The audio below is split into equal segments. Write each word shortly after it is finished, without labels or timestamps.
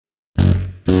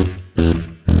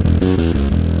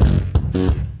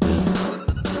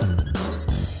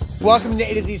Welcome to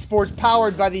A to Z Sports,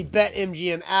 powered by the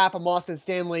BetMGM app. I'm Austin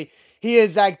Stanley. He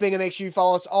is Zach Bingham. Make sure you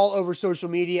follow us all over social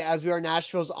media as we are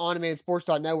Nashville's on-demand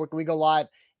sports.network, and we go live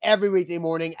every weekday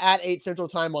morning at 8 Central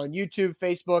Time on YouTube,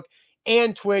 Facebook,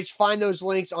 and Twitch. Find those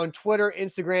links on Twitter,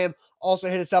 Instagram. Also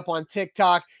hit us up on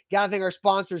TikTok. Got to thank our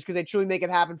sponsors because they truly make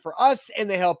it happen for us, and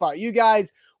they help out you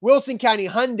guys. Wilson County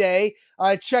Hyundai.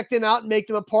 Check them out and make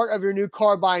them a part of your new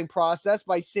car buying process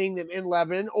by seeing them in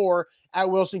Lebanon or at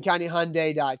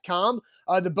wilsoncountyhyundai.com.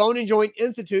 The Bone and Joint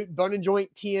Institute,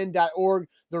 boneandjointtn.org,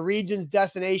 the region's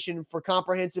destination for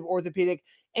comprehensive orthopedic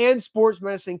and sports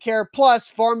medicine care, plus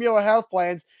Farm Bureau Health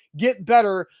Plans. Get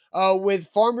better with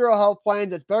Farm Bureau Health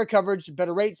Plans. That's better coverage,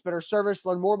 better rates, better service.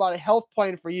 Learn more about a health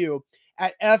plan for you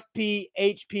at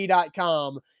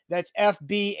fphp.com. That's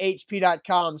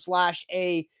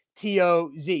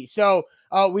fbhp.com/ATOZ. So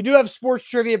we do have sports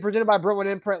trivia presented by Brentwood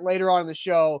Imprint later on in the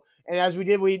show. And as we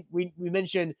did, we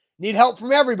mentioned need help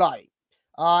from everybody.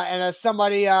 And as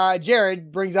somebody,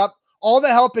 Jared, brings up all the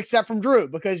help except from Drew,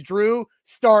 because Drew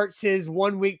starts his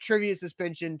 1 week trivia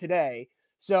suspension today.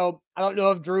 So I don't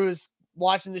know if Drew is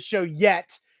watching the show yet.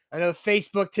 I know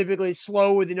Facebook typically is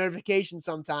slow with the notifications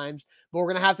sometimes, but we're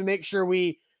going to have to make sure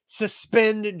we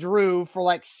suspend Drew for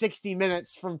like 60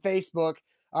 minutes from Facebook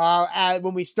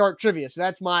when we start trivia. So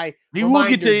that's my he will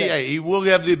get to he will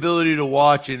have the ability to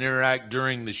watch and interact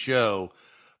during the show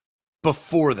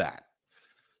before that.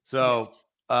 So yes.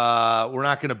 We're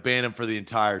not going to ban him for the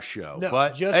entire show. No,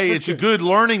 but hey, it's trivia. A good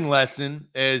learning lesson,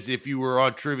 as if you were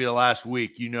on trivia last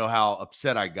week, you know how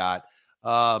upset I got.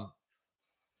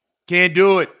 Can't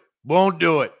do it. Won't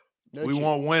do it. No we cheating.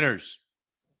 Want winners.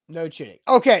 No cheating.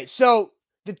 Okay, so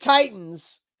the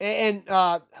Titans, and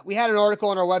we had an article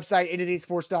on our website,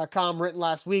 atozsports.com, written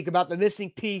last week about the missing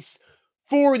piece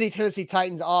for the Tennessee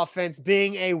Titans offense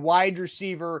being a wide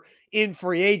receiver in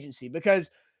free agency, because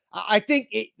I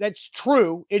think that's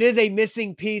true. It is a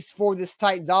missing piece for this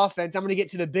Titans offense. I'm going to get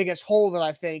to the biggest hole that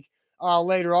I think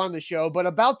later on in the show, but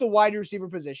about the wide receiver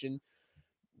position,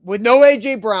 with no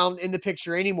A.J. Brown in the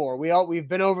picture anymore. We've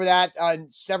been over that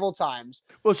several times.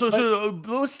 Well, so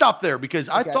let's stop there, because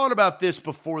okay. I thought about this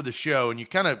before the show, and you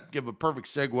kind of give a perfect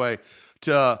segue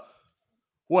to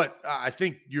what I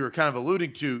think you're kind of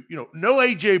alluding to. You know, no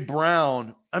A.J.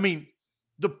 Brown. I mean,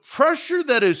 the pressure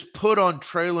that is put on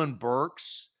Treylon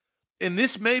Burks, and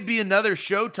this may be another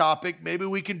show topic. Maybe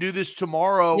we can do this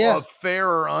tomorrow of fair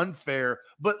or unfair,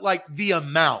 but like the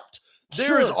amount.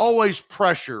 There is always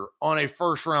pressure on a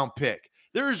first-round pick.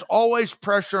 There is always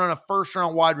pressure on a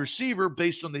first-round wide receiver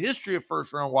based on the history of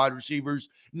first-round wide receivers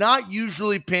not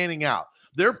usually panning out.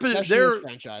 Their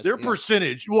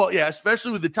percentage, well, yeah,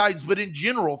 especially with the Titans, but in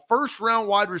general, first-round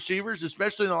wide receivers,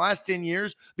 especially in the last 10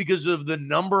 years, because of the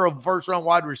number of first-round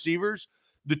wide receivers,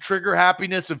 the trigger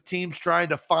happiness of teams trying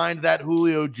to find that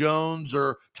Julio Jones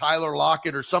or Tyler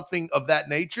Lockett or something of that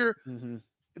nature,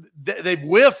 they've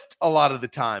whiffed a lot of the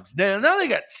times. Now they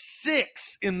got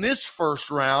 6 in this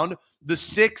first round, the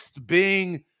 6th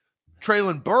being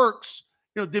Treylon Burks.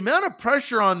 You know, the amount of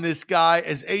pressure on this guy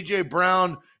as A.J.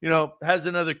 Brown, you know, has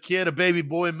another kid, a baby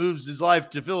boy, moves his life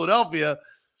to Philadelphia.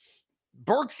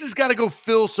 Burks has got to go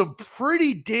fill some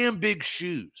pretty damn big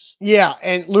shoes. Yeah,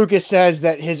 and Lucas says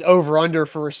that his over-under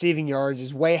for receiving yards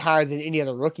is way higher than any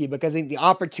other rookie, because I think the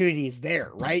opportunity is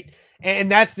there, right? And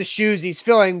that's the shoes he's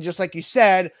filling, just like you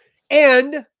said.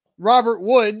 And Robert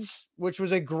Woods, which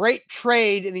was a great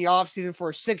trade in the offseason for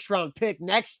a 6th-round pick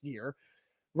next year.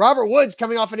 Robert Woods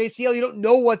coming off an ACL, you don't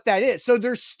know what that is. So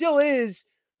there still is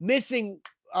a missing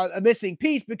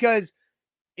piece, because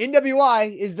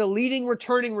NWI is the leading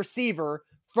returning receiver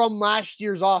from last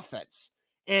year's offense.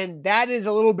 And that is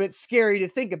a little bit scary to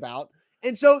think about.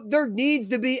 And so there needs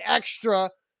to be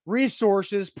extra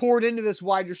resources poured into this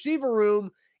wide receiver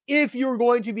room if you're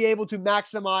going to be able to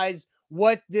maximize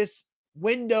what this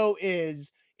window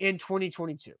is in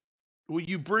 2022. Well,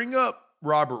 you bring up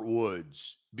Robert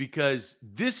Woods because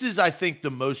this is, I think, the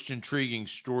most intriguing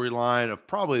storyline of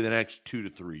probably the next 2 to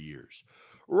 3 years.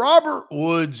 Robert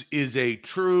Woods is a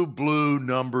true blue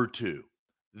number 2.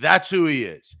 That's who he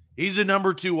is. He's a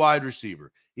number 2 wide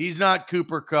receiver. He's not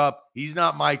Cooper Kupp. He's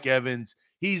not Mike Evans.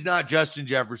 He's not Justin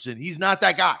Jefferson. He's not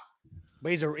that guy.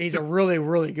 But he's a really,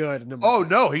 really good number 2.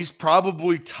 No, he's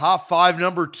probably top 5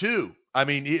 number 2. I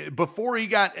mean, before he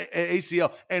got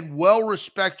ACL, and well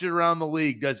respected around the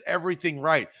league, does everything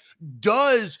right.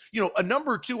 Does, you know, a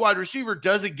number 2 wide receiver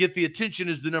doesn't get the attention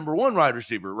as the number 1 wide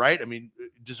receiver, right? I mean,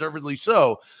 deservedly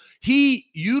so. He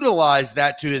utilized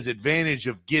that to his advantage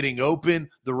of getting open.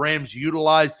 The Rams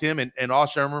utilized him. And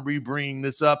also, I remember you bringing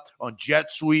this up on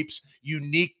jet sweeps,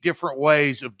 unique, different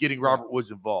ways of getting Robert Woods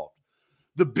involved.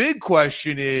 The big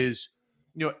question is,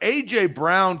 A.J.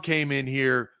 Brown came in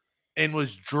here and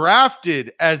was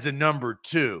drafted as a number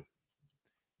 2.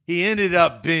 He ended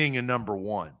up being a number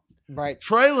 1. Right.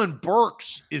 Treylon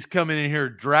Burks is coming in here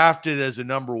drafted as a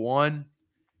number 1.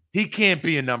 He can't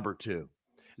be a number 2.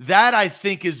 That, I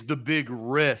think, is the big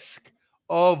risk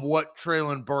of what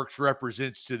Treylon Burks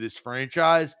represents to this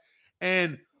franchise.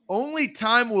 And only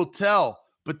time will tell,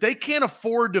 but they can't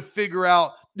afford to figure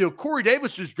out. Corey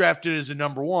Davis was drafted as a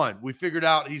number 1. We figured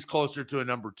out he's closer to a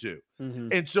number 2. Mm-hmm.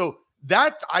 And so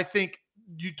that, I think,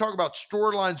 you talk about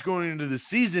storylines going into the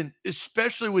season,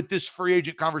 especially with this free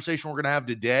agent conversation we're going to have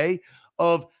today,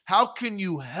 of how can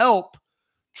you help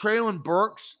Treylon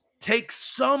Burks take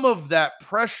some of that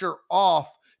pressure off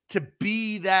to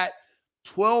be that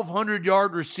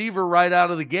 1,200-yard receiver right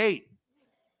out of the gate.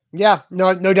 Yeah,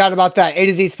 no doubt about that. A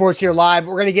to Z Sports here live.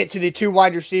 We're going to get to the 2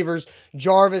 wide receivers,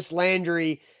 Jarvis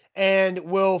Landry and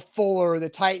Will Fuller, the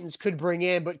Titans could bring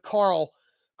in. But Carl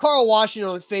Washington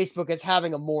on Facebook is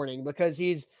having a morning because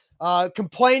he's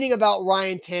complaining about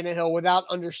Ryan Tannehill without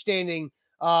understanding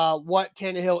what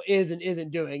Tannehill is and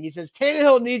isn't doing. He says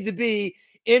Tannehill needs to be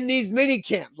in these mini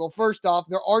camps. Well, first off,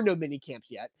 there are no mini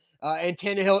camps yet. And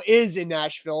Tannehill is in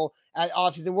Nashville at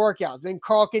offseason workouts. Then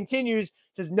Carl continues,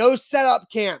 says no setup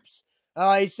camps.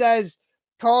 He says,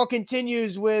 Carl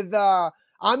continues with,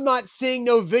 I'm not seeing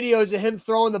no videos of him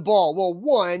throwing the ball. Well,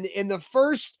 one, in the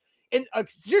first,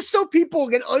 just so people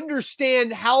can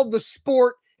understand how the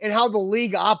sport and how the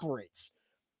league operates.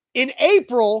 In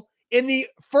April, in the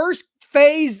first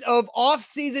phase of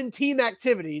off-season team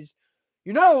activities,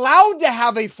 you're not allowed to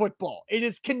have a football. It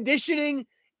is conditioning,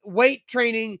 weight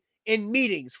training, and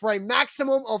meetings for a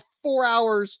maximum of 4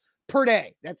 hours per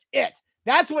day. That's it.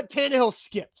 That's what Tannehill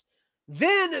skipped.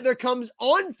 Then there comes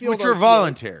on-field, which are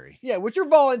voluntary. Yeah, which are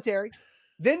voluntary.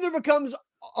 Then there becomes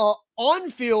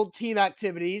on-field team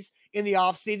activities in the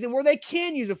offseason where they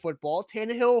can use a football.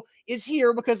 Tannehill is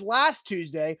here because last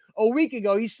Tuesday, a week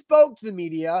ago, he spoke to the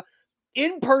media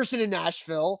in person in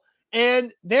Nashville,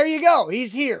 and there you go.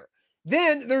 He's here.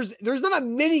 Then there's not a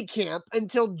mini camp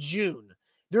until June.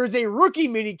 There's a rookie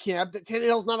mini camp that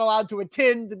Tannehill's not allowed to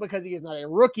attend because he is not a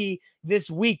rookie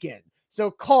this weekend. So,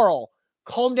 Carl,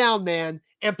 calm down, man.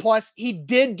 And plus, he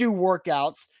did do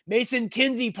workouts. Mason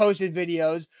Kinsey posted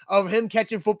videos of him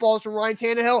catching footballs from Ryan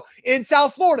Tannehill in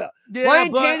South Florida. Yeah,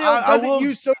 Ryan Tannehill doesn't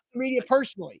use social media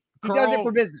personally. He does it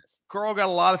for business. Carl got a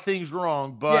lot of things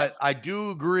wrong, but yes. I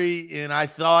do agree, and I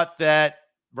thought that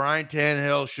Ryan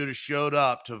Tannehill should have showed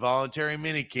up to voluntary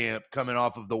minicamp coming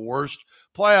off of the worst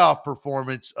playoff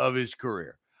performance of his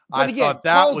career. I thought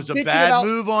that was a bad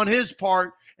move on his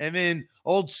part. And then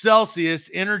old Celsius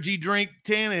energy drink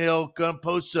Tannehill gonna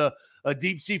post a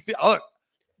deep sea fish. Look,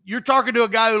 you're talking to a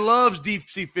guy who loves deep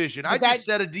sea fishing. I just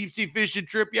said a deep sea fishing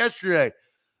trip yesterday,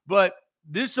 but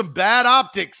there's some bad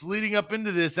optics leading up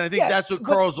into this, and I think that's what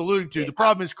Carl's alluding to. The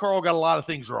problem is Carl got a lot of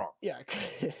things wrong. Yeah,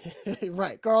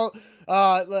 right, Carl.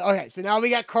 Okay, so now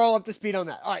we got Carl up to speed on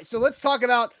that. All right, so let's talk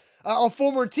about a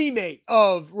former teammate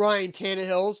of Ryan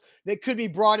Tannehill's that could be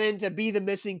brought in to be the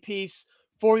missing piece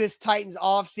for this Titans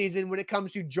offseason when it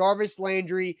comes to Jarvis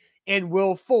Landry and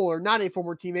Will Fuller. Not a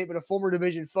former teammate, but a former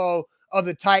division foe of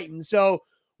the Titans. So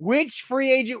which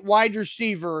free agent wide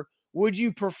receiver would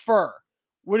you prefer?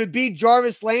 Would it be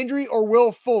Jarvis Landry or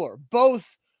Will Fuller?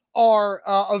 Both are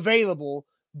available.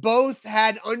 Both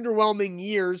had underwhelming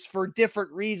years for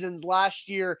different reasons last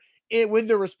year with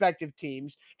their respective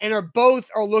teams, and both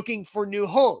are looking for new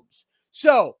homes.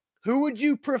 So who would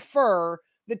you prefer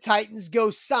the Titans go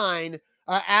sign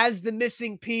as the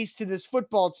missing piece to this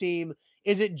football team?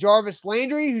 Is it Jarvis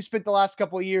Landry, who spent the last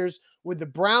couple of years with the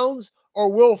Browns, or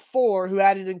Will Fuller, who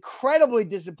had an incredibly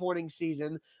disappointing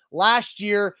season last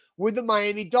year with the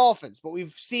Miami Dolphins? But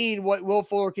we've seen what Will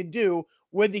Fuller can do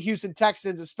with the Houston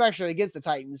Texans, especially against the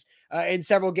Titans in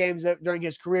several games during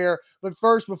his career. But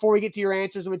first, before we get to your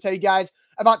answers, I'm going to tell you guys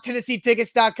about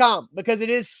TennesseeTickets.com because it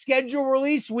is schedule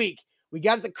release week. We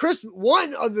got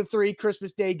one of the 3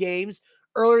 Christmas Day games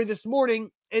earlier this morning.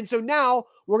 And so now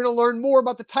we're going to learn more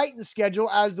about the Titans schedule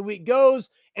as the week goes,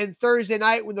 and Thursday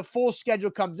night when the full schedule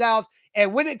comes out.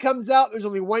 And when it comes out, there's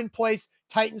only one place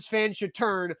Titans fans should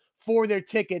turn for their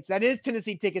tickets. That is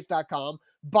TennesseeTickets.com.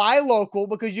 Buy local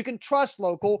because you can trust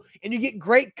local, and you get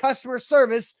great customer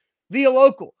service via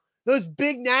local. Those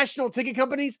big national ticket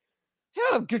companies, they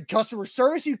don't have good customer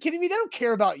service. Are you kidding me? They don't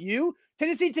care about you.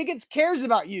 Tennessee Tickets cares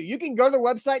about you. You can go to their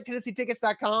website,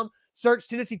 TennesseeTickets.com, search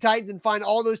Tennessee Titans, and find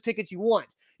all those tickets you want.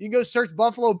 You can go search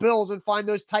Buffalo Bills and find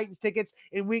those Titans tickets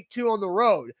in week 2 on the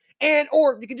road.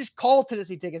 Or you can just call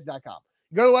TennesseeTickets.com.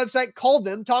 Go to the website, call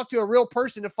them, talk to a real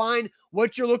person to find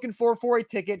what you're looking for a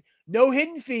ticket. No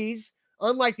hidden fees.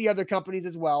 unlike the other companies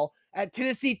as well, at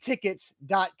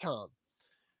TennesseeTickets.com.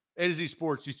 A to Z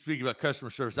Sports, you speak about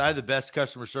customer service. I had the best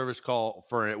customer service call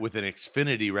for it with an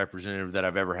Xfinity representative that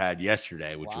I've ever had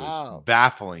yesterday, which was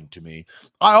baffling to me.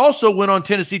 I also went on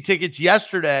Tennessee Tickets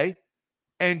yesterday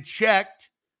and checked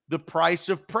the price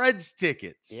of Preds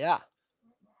tickets. Yeah.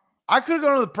 I could have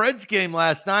gone to the Preds game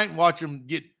last night and watch them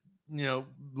get,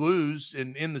 lose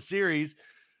in the series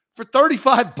for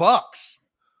 $35.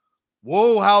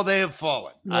 Whoa, how they have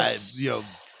fallen. Yes.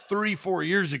 3-4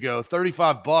 years ago,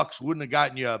 $35 wouldn't have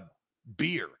gotten you a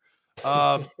beer.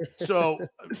 So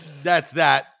that's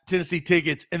that. Tennessee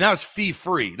Tickets, and that was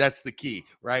fee-free. That's the key,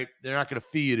 right? They're not going to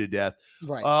fee you to death.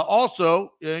 Right.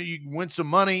 Also, you can win some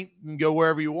money and go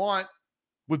wherever you want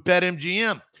with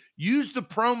BetMGM. Use the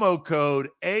promo code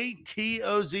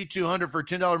ATOZ200 for a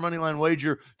 $10 moneyline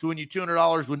wager to win you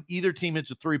 $200 when either team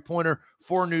hits a three-pointer.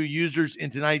 4 new users in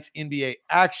tonight's NBA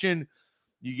action.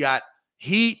 You got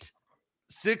Heat,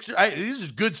 Sixers. This is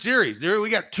a good series. There we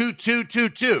got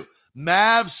 2-2-2-2.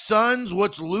 Mavs, Suns.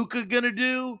 What's Luka gonna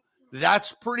do?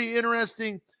 That's pretty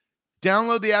interesting.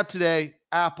 Download the app today,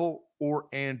 Apple or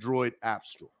Android App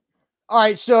Store. All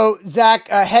right, so Zach,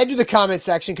 head to the comment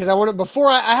section because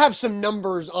I have some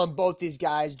numbers on both these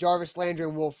guys, Jarvis Landry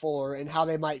and Will Fuller, and how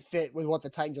they might fit with what the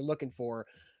Titans are looking for.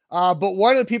 But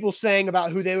what are the people saying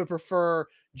about who they would prefer,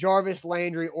 Jarvis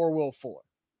Landry or Will Fuller?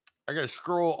 I got to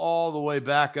scroll all the way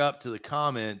back up to the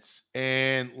comments,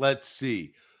 and let's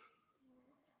see.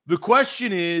 The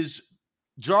question is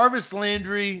Jarvis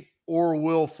Landry or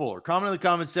Will Fuller? Comment in the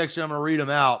comment section. I'm going to read them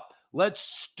out. Let's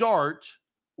start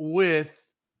with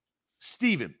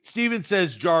Steven. Steven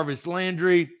says Jarvis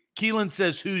Landry. Keelan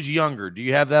says who's younger? Do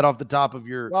you have that off the top of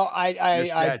your? Well,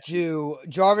 I do.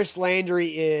 Jarvis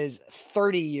Landry is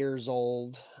 30 years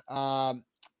old.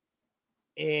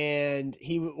 And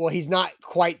he's not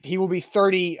quite, he will be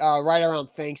 30 right around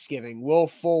Thanksgiving. Will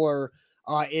Fuller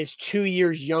is 2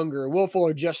 years younger. Will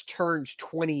Fuller just turns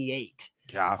 28.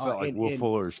 Yeah, I felt like Will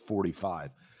Fuller is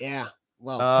 45. Yeah.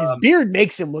 Well, his beard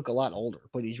makes him look a lot older,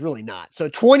 but he's really not. So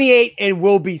 28 and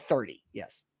will be 30.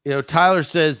 Yes. Tyler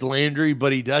says Landry,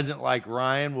 but he doesn't like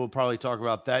Ryan. We'll probably talk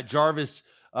about that. Jarvis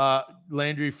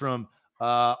Landry from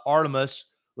Artemis.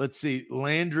 Let's see.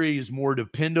 Landry is more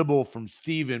dependable from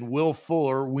Steven. Will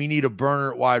Fuller, we need a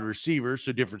burner at wide receiver,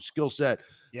 so different skill set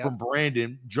from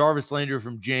Brandon. Jarvis Landry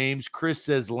from James. Chris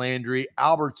says Landry.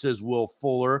 Albert says Will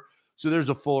Fuller. So there's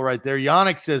a Fuller right there.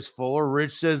 Yannick says Fuller.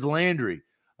 Rich says Landry.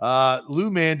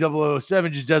 Lou Man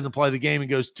 007 just doesn't play the game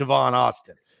and goes Tavon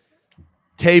Austin.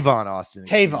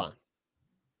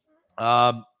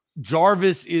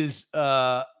 Jarvis is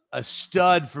a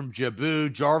stud from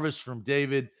Jabu. Jarvis from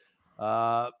David.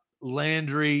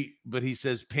 Landry, but he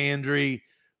says Pandry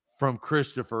from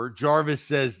Christopher. Jarvis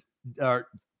says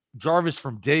Jarvis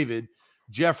from David.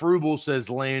 Jeff Rubel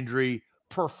says Landry.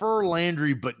 Prefer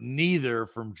Landry, but neither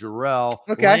from Jarrell.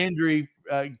 Okay. Landry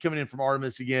coming in from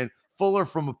Artemis again. Fuller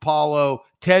from Apollo.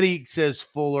 Teddy says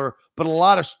Fuller, but a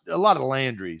lot of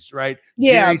Landrys, right?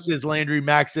 Yeah. Jerry says Landry.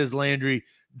 Max says Landry.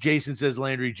 Jason says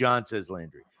Landry. John says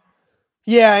Landry.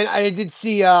 Yeah, and I did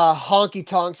see Honky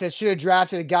Tonk says should have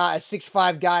drafted a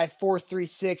 6'5" guy,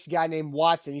 4.36 guy named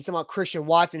Watson. He's talking about Christian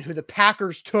Watson, who the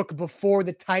Packers took before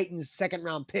the Titans'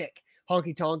 second-round pick.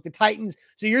 Honky Tonk. The Titans.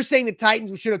 So you're saying the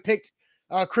Titans should have picked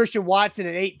Christian Watson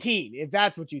at 18, if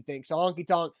that's what you think. So Honky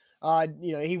Tonk,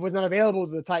 he was not available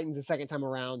to the Titans the second time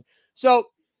around. So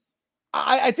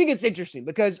I think it's interesting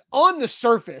because on the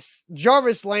surface,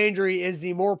 Jarvis Landry is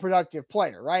the more productive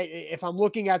player, right? If I'm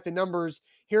looking at the numbers,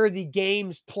 here are the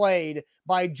games played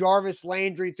by Jarvis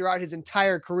Landry throughout his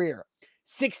entire career.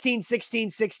 16, 16,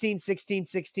 16, 16,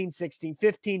 16, 16,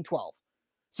 15, 12.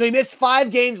 So he missed 5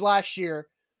 games last year,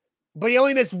 but he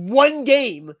only missed 1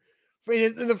 game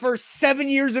in the first 7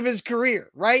 years of his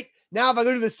career, right? Now, if I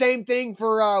go do the same thing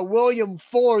for William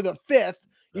Fuller, the 5th,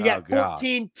 you got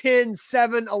 14, 10,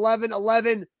 7, 11,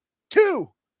 11, 2.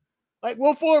 Like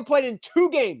Will Fuller played in 2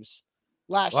 games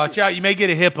last year. Watch out. You may get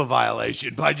a HIPAA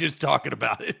violation by just talking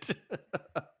about it.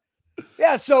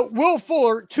 Yeah. So Will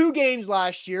Fuller, 2 games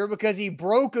last year because he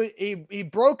broke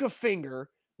a finger,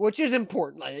 which is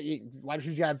important. Like, why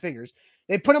do you got fingers?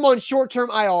 They put him on short-term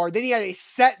IR. Then he had a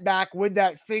setback with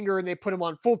that finger, and they put him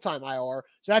on full-time IR.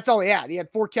 So that's all he had. He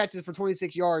had 4 catches for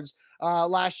 26 yards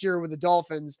last year with the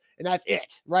Dolphins, and that's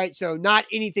it, right? So not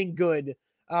anything good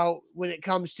when it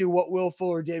comes to what Will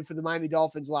Fuller did for the Miami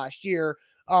Dolphins last year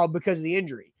because of the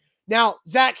injury. Now,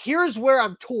 Zach, here's where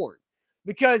I'm torn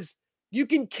because you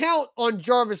can count on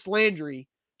Jarvis Landry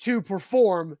to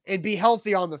perform and be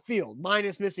healthy on the field,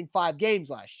 minus missing 5 games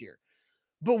last year.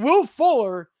 But Will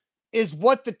Fuller is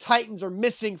what the Titans are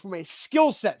missing from a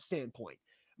skill set standpoint.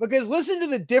 Because listen to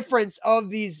the difference of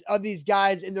these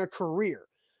guys in their career.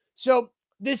 So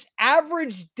this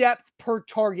average depth per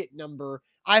target number,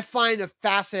 I find a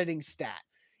fascinating stat.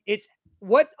 It's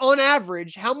what on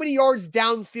average, how many yards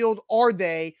downfield are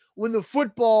they when the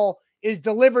football is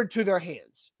delivered to their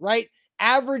hands, right?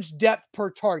 Average depth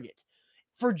per target.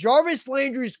 For Jarvis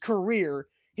Landry's career,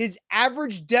 his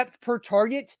average depth per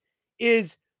target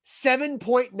is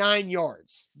 7.9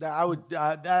 yards.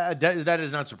 That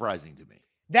is not surprising to me.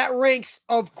 That ranks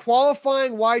of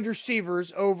qualifying wide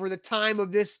receivers over the time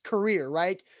of this career,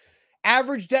 right?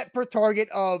 Average depth per target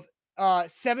of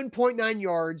 7.9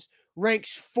 yards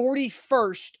ranks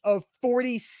 41st of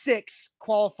 46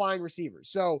 qualifying receivers.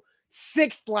 So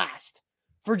 6th last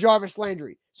for Jarvis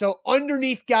Landry. So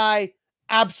underneath guy,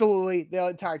 absolutely the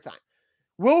entire time.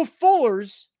 Will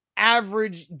Fuller's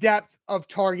average depth of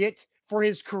target for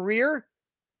his career,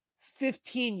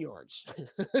 15 yards.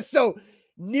 So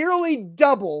nearly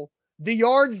double the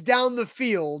yards down the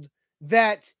field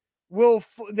that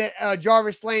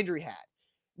Jarvis Landry had.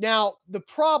 Now, the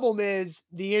problem is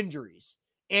the injuries.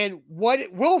 And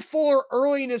what Will Fuller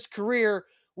early in his career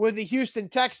with the Houston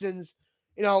Texans,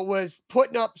 was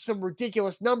putting up some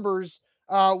ridiculous numbers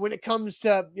when it comes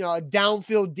to, a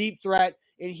downfield deep threat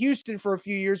in Houston for a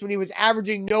few years when he was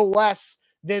averaging no less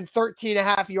than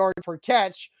 13.5 yards per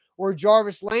catch, where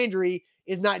Jarvis Landry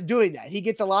is not doing that. He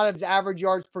gets a lot of his average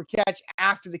yards per catch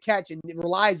after the catch and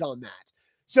relies on that.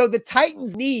 So the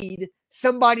Titans need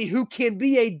somebody who can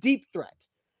be a deep threat.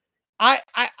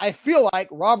 I feel like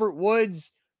Robert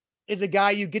Woods is a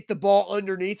guy you get the ball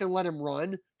underneath and let him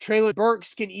run. Treylon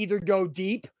Burks can either go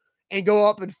deep and go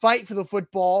up and fight for the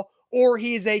football, or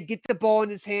he's a get the ball in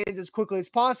his hands as quickly as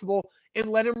possible and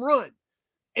let him run.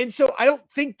 And so I don't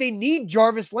think they need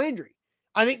Jarvis Landry.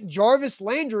 I think Jarvis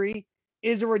Landry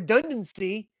is a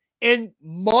redundancy and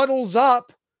muddles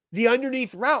up the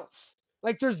underneath routes.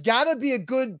 Like there's got to be a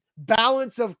good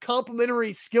balance of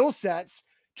complementary skill sets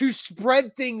to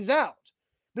spread things out,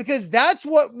 because that's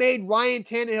what made Ryan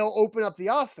Tannehill open up the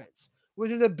offense, was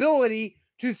his ability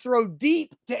to throw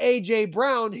deep to A.J.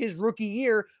 Brown his rookie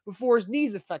year before his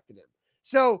knees affected him.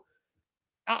 So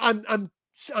I'm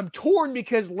torn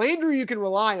because Landry you can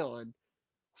rely on,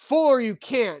 Fuller you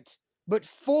can't, but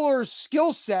Fuller's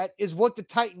skill set is what the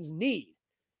Titans need.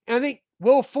 And I think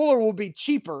Will Fuller will be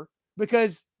cheaper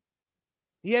because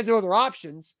he has no other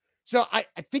options. So I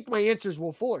think my answer is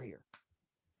Will Fuller here.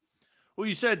 Well,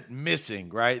 you said missing,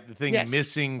 right? The thing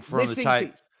missing from missing the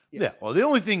Titans. Yes. Yeah. Well, the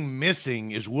only thing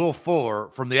missing is Will Fuller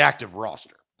from the active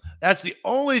roster. That's the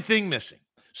only thing missing.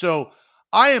 So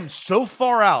I am so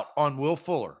far out on Will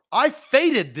Fuller. I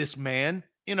faded this man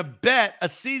in a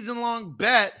season-long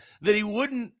bet that he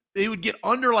would get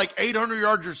under like 800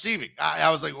 yards receiving. I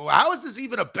was like, well, how is this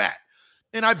even a bet?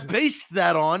 And I based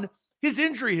that on his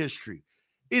injury history.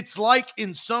 It's like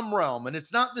in some realm, and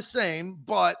it's not the same,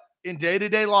 but in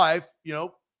day-to-day life,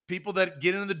 people that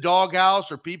get into the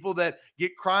doghouse or people that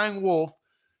get crying wolf,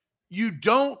 you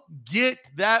don't get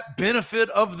that benefit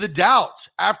of the doubt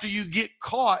after you get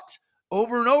caught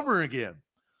over and over again.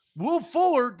 Will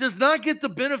Fuller does not get the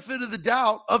benefit of the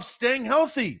doubt of staying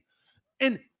healthy.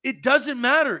 And it doesn't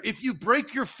matter if you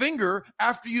break your finger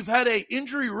after you've had an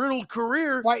injury-riddled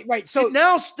career. Right. So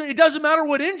now it doesn't matter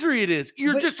what injury it is.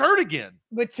 You're just hurt again.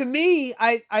 But to me,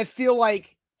 I feel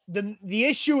like the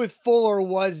issue with Fuller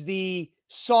was the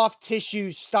soft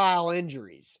tissue style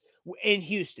injuries in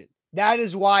Houston. That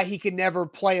is why he could never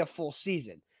play a full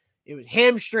season. It was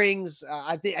hamstrings.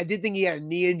 I did think he had a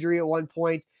knee injury at one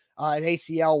point, an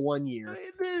ACL one year.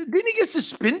 Didn't he get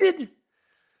suspended?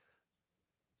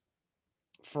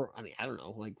 I don't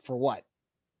know, like for what?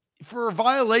 For a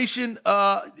violation.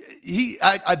 I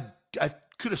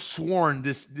could have sworn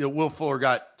Will Fuller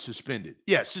got suspended.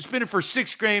 Yeah, suspended for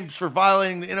 6 games for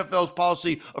violating the NFL's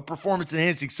policy of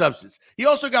performance-enhancing substance. He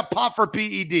also got popped for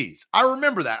PEDs. I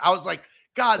remember that. I was like,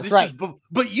 God, That's this right. is...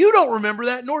 But you don't remember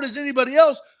that, nor does anybody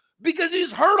else, because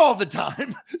he's hurt all the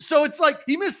time. So it's like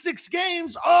he missed 6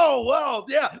 games. Oh, well,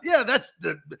 yeah,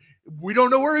 we don't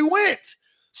know where he went.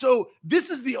 So this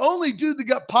is the only dude that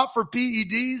got popped for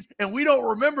PEDs, and we don't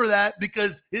remember that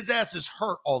because his ass is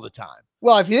hurt all the time.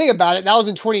 Well, if you think about it, that was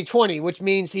in 2020, which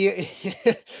means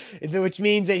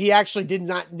that he actually did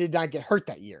not get hurt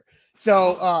that year.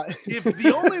 So if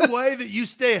the only way that you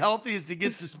stay healthy is to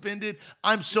get suspended,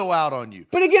 I'm so out on you.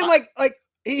 But again,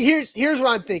 here's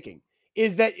what I'm thinking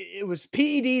is that it was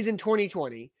PEDs in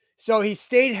 2020. So he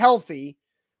stayed healthy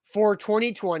for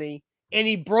 2020 and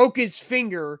he broke his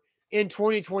finger in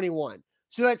 2021.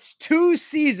 So that's 2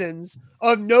 seasons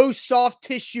of no soft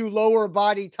tissue, lower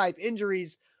body type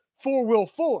injuries for Will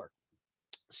Fuller.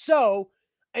 So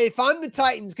if I'm the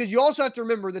Titans, because you also have to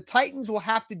remember the Titans will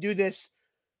have to do this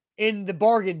in the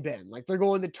bargain bin. Like they're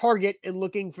going to Target and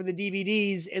looking for the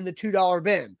DVDs in the $2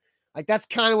 bin. Like that's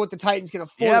kind of what the Titans can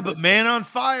afford. Yeah, but Man on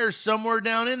Fire somewhere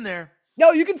down in there.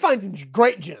 No, you can find some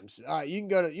great gems. You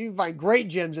can find great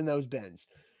gems in those bins.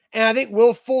 And I think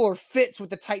Will Fuller fits what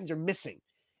the Titans are missing.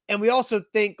 And we also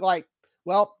think like,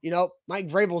 well, Mike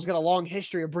Vrabel's got a long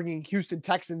history of bringing Houston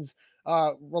Texans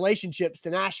relationships to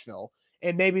Nashville.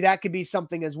 And maybe that could be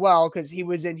something as well because he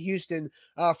was in Houston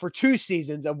for 2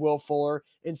 seasons of Will Fuller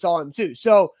and saw him too.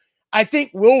 So I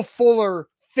think Will Fuller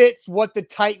fits what the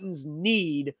Titans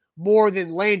need more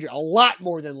than Landry, a lot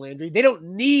more than Landry. They don't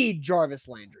need Jarvis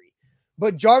Landry,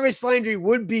 but Jarvis Landry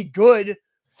would be good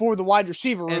for the wide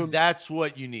receiver room. And that's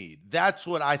what you need. That's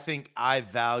what I think I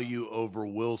value over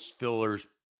Will Fuller's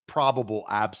probable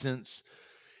absence.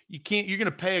 You're going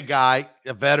to pay a guy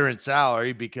a veteran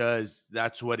salary because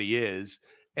that's what he is.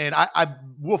 And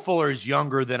Will Fuller is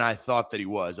younger than I thought that he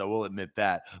was. I will admit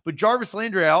that. But Jarvis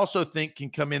Landry, I also think can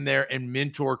come in there and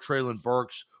mentor Treylon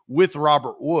Burks with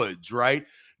Robert Woods, right?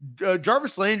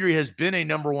 Jarvis Landry has been a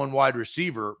number 1 wide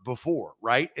receiver before,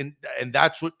 right? And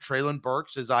that's what Treylon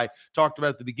Burks, as I talked about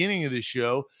at the beginning of the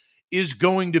show, is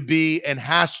going to be and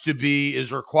has to be,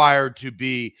 is required to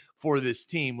be for this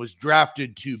team, was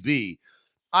drafted to be.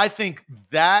 I think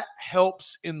that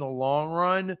helps in the long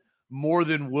run more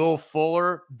than Will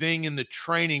Fuller being in the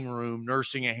training room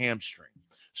nursing a hamstring.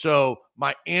 So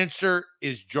my answer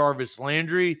is Jarvis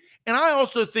Landry. And I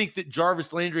also think that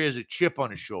Jarvis Landry has a chip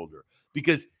on his shoulder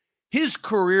because his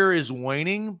career is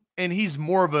waning and he's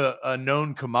more of a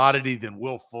known commodity than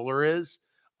Will Fuller is,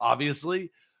 obviously.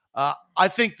 I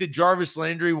think that Jarvis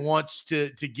Landry wants to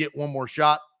get one more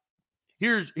shot.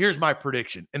 Here's my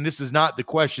prediction, and this is not the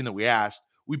question that we asked.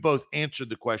 We both answered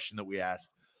the question that we asked.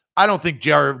 I don't think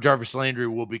Jarvis Landry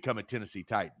will become a Tennessee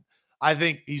Titan. I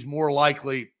think he's more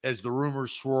likely, as the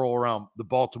rumors swirl around the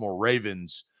Baltimore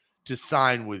Ravens, to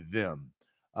sign with them.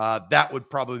 That would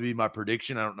probably be my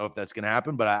prediction. I don't know if that's going to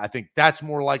happen, but I think that's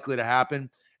more likely to happen.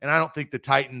 And I don't think the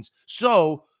Titans.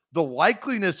 So the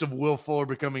likeliness of Will Fuller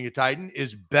becoming a Titan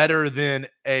is better than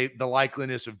the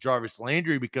likeliness of Jarvis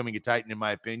Landry becoming a Titan, in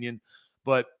my opinion.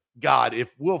 But God,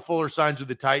 if Will Fuller signs with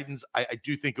the Titans, I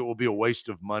do think it will be a waste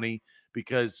of money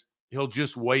because he'll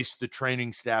just waste the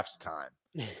training staff's time.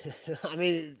 I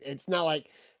mean, it's not like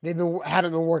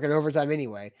haven't been working overtime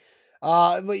anyway.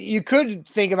 But you could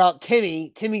think about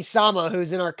Timmy Sama,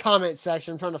 who's in our comment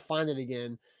section. I'm trying to find it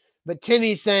again, but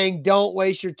Timmy's saying, "Don't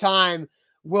waste your time.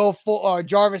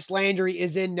 Jarvis Landry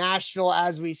is in Nashville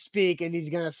as we speak, and he's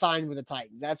going to sign with the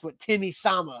Titans." That's what Timmy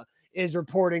Sama is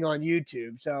reporting on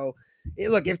YouTube. So,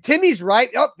 look, if Timmy's right,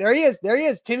 there he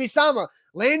is, Timmy Sama.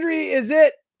 Landry is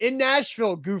it in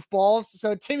Nashville, goofballs.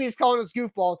 So Timmy's calling us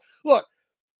goofballs. Look,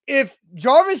 if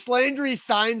Jarvis Landry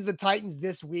signs the Titans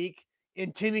this week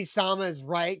and Timmy Sama is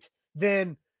right,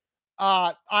 then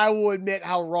I will admit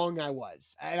how wrong I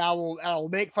was, and I will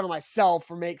make fun of myself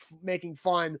for making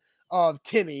fun of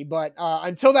Timmy. But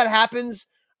until that happens,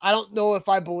 I don't know if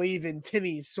I believe in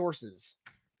Timmy's sources.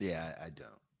 Yeah, I don't.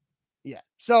 Yeah.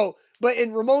 So,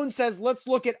 and Ramon says, let's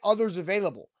look at others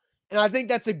available. And I think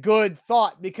that's a good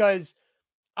thought because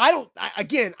I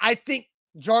think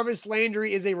Jarvis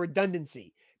Landry is a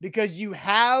redundancy because you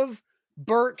have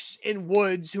Burks and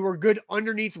Woods who are good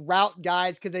underneath route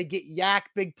guys because they get yak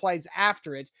big plays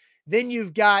after it. Then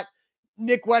you've got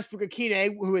Nick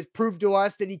Westbrook-Akine, who has proved to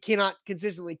us that he cannot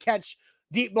consistently catch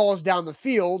deep balls down the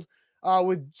field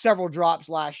with several drops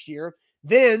last year.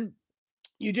 Then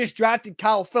you just drafted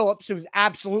Kyle Phillips, who's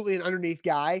absolutely an underneath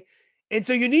guy. And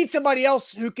so you need somebody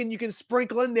else who you can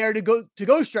sprinkle in there to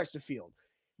go stretch the field.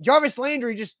 Jarvis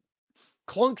Landry just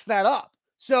clunks that up.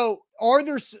 So are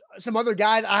there some other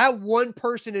guys? I have one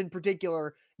person in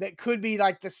particular that could be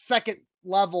like the second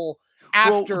level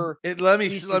after. Well, let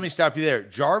me stop you there.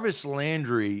 Jarvis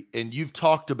Landry, and you've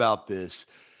talked about this.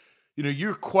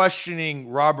 You're questioning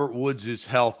Robert Woods'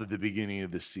 health at the beginning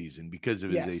of the season because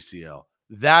of his ACL.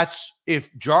 That's if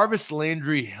Jarvis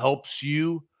Landry helps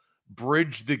you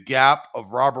bridge the gap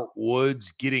of Robert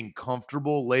Woods getting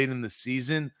comfortable late in the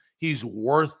season, he's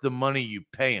worth the money you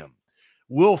pay him.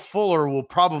 Will Fuller will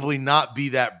probably not be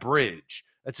that bridge.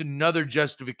 That's another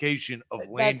justification of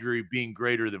Landry being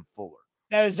greater than Fuller.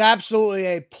 That is absolutely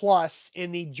a plus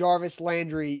in the Jarvis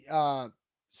Landry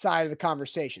side of the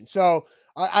conversation. So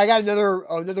I got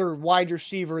another wide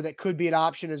receiver that could be an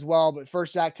option as well. But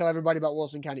first, Zach, tell everybody about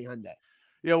Wilson County Hyundai.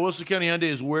 Yeah, Wilson County Hyundai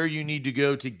is where you need to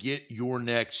go to get your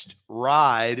next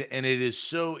ride, and it is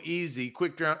so easy.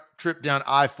 Quick trip down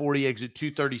I-40, exit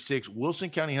 236,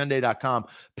 wilsoncountyhyundai.com.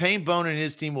 Payne Bone and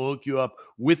his team will hook you up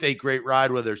with a great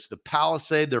ride, whether it's the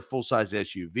Palisade, their full-size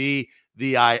SUV,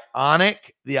 the Ioniq.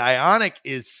 The Ioniq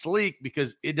is sleek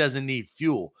because it doesn't need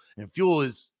fuel, and fuel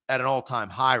is at an all-time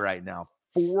high right now,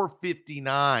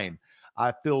 $4.59.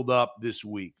 I filled up this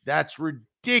week. That's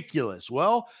ridiculous.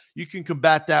 Well, you can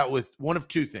combat that with one of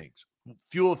two things: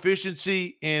 fuel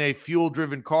efficiency in a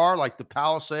fuel-driven car like the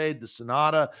Palisade, the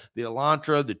Sonata, the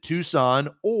Elantra, the Tucson,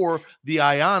 or the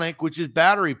Ioniq, which is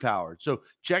battery powered. So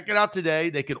check it out today.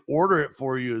 They can order it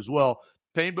for you as well.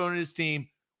 Payne Bone and his team,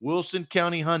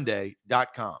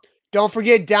 wilsoncountyhyundai.com. Don't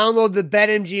forget, download the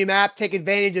BetMGM app. Take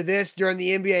advantage of this during the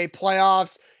NBA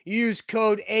playoffs. Use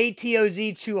code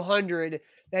ATOZ200.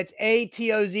 That's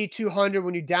ATOZ200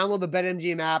 when you download the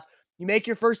BetMGM app. You make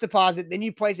your first deposit, then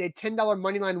you place a $10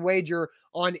 moneyline wager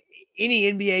on any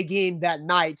NBA game that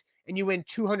night, and you win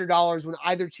 $200 when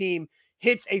either team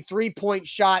hits a three-point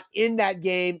shot in that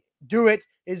game. Do it.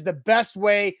 Is the best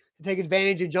way to take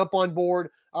advantage and jump on board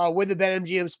with the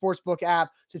BetMGM Sportsbook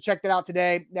app. So check that out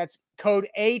today. That's code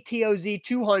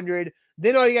ATOZ200.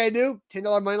 Then all you got to do, $10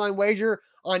 moneyline wager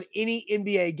on any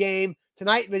NBA game.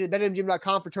 Tonight, visit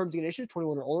BetMGM.com for terms and conditions.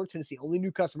 21 or older, Tennessee only,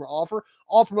 new customer offer.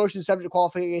 All promotions subject to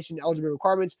qualification and eligibility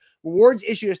requirements. Rewards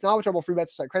issued as non-withdrawable free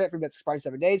bets, credit, free bets expire in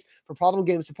 7 days. For problem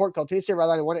game support, call Tennessee Red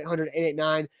Line at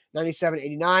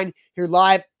 1-800-889-9789. Here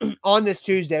live on this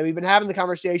Tuesday, we've been having the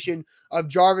conversation of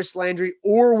Jarvis Landry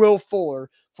or Will Fuller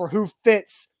for who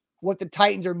fits what the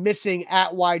Titans are missing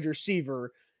at wide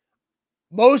receiver.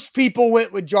 Most people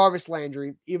went with Jarvis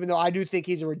Landry, even though I do think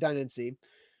he's a redundancy.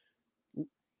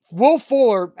 Will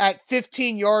Fuller at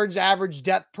 15 yards average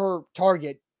depth per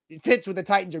target, it fits what the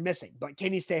Titans are missing, but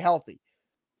can he stay healthy?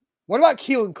 What about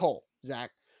Keelan Cole,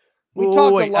 Zach? We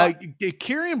talked a lot.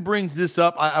 Kieran brings this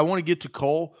up. I want to get to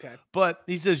Cole, but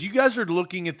he says, you guys are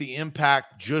looking at the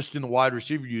impact just in the wide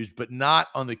receiver use, but not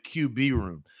on the QB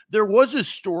room. There was a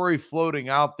story floating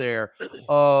out there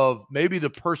of maybe the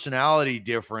personality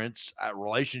difference,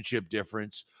 relationship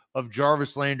difference of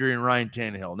Jarvis Landry and Ryan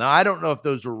Tannehill. Now, I don't know if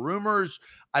those are rumors.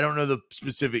 I don't know the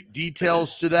specific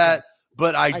details to that,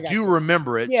 but I do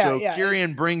remember it. Yeah, so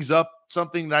Kieran brings up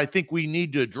something that I think we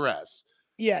need to address.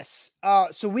 Yes.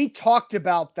 So we talked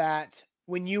about that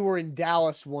when you were in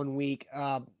Dallas one week,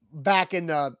 back in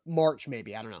the March,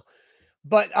 maybe, I don't know.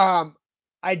 But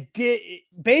I did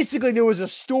basically, there was a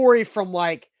story from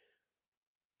like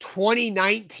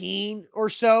 2019 or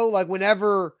so, like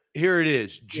whenever. Here it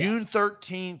is, June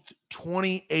 13th,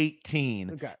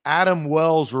 2018. Adam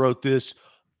Wells wrote this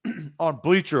on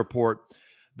Bleacher Report.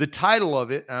 The title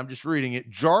of it, and I'm just reading it,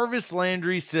 Jarvis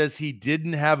Landry says he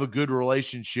didn't have a good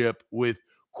relationship with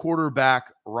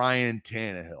quarterback Ryan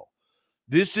Tannehill.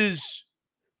 This is,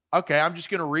 okay, I'm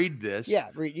just going to read this. Yeah,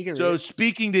 you can read So it.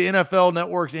 speaking to NFL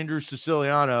Network's Andrew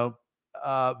Siciliano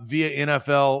via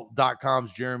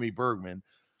NFL.com's Jeremy Bergman,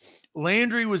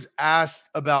 Landry was asked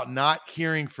about not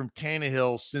hearing from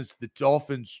Tannehill since the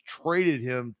Dolphins traded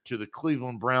him to the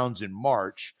Cleveland Browns in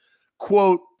March.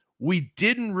 Quote, we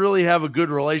didn't really have a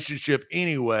good relationship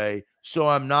anyway, so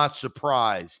I'm not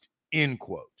surprised, end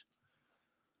quote.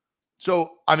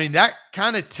 So, I mean, that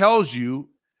kind of tells you.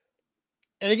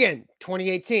 And again,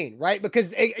 2018, right?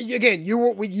 Because again, you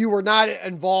were not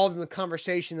involved in the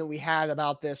conversation that we had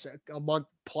about this a month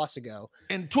plus ago.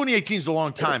 And 2018 is a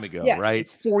long time ago, yes, right?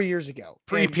 It's 4 years ago.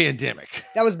 Pre-pandemic. And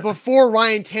that was before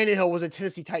Ryan Tannehill was a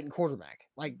Tennessee Titan quarterback.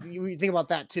 Like, you think about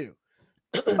that too.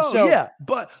 So, yeah,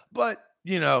 but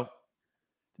you know,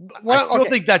 I still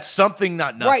think that's something,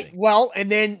 not nothing. Right. Well,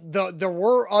 and then there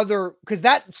were other, because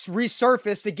that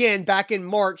resurfaced again back in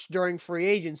March during free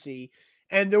agency.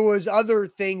 And there was other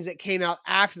things that came out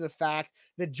after the fact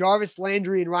that Jarvis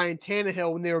Landry and Ryan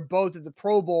Tannehill, when they were both at the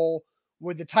Pro Bowl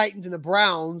with the Titans and the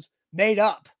Browns, made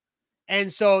up.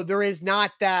 And so there is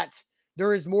not that,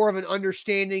 there is more of an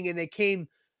understanding, and they came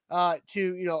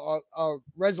to, a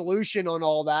resolution on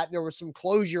all that. There was some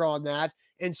closure on that.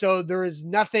 And so there is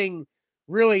nothing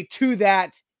really to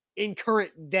that in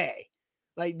current day.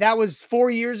 Like, that was 4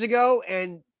 years ago,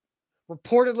 and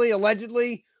reportedly,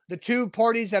 allegedly, the two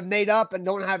parties have made up and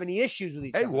don't have any issues with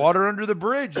each other. Hey, water under the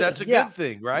bridge. That's a good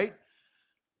thing, right?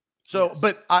 So, yes.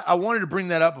 But I wanted to bring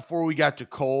that up before we got to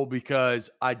Cole, because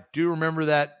I do remember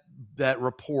that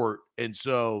report. And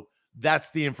so that's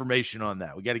the information on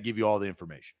that. We got to give you all the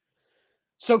information.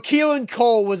 So Keelan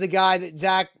Cole was a guy that,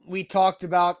 Zach, we talked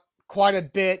about quite a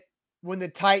bit when the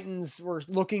Titans were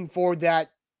looking for that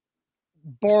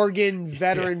bargain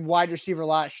veteran wide receiver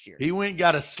last year. He went and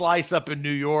got a slice up in New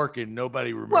York, and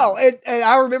nobody remembers. Well, and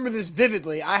I remember this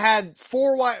vividly. I had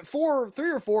three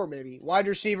or four maybe wide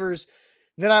receivers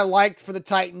that I liked for the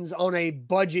Titans on a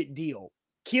budget deal.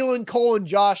 Keelan Cole and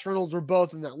Josh Reynolds were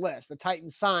both in that list. The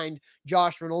Titans signed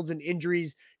Josh Reynolds, and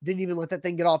injuries didn't even let that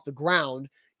thing get off the ground.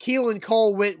 Keelan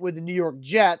Cole went with the New York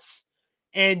Jets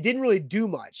and didn't really do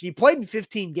much. He played in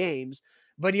 15 games,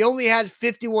 but he only had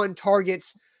 51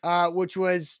 targets, which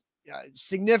was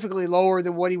significantly lower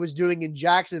than what he was doing in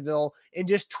Jacksonville, and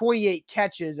just 28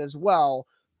 catches as well,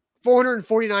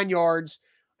 449 yards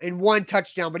and 1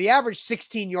 touchdown, but he averaged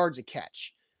 16 yards a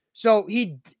catch. So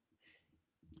he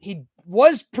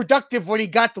was productive when he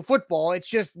got the football. It's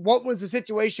just, what was the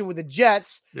situation with the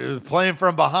Jets? They were playing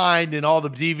from behind and all the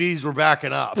DVs were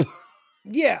backing up.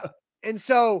 Yeah. And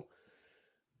so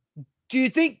do you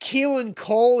think Keelan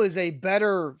Cole is a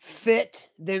better fit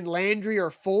than Landry or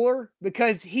Fuller?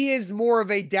 Because he is more of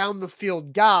a down the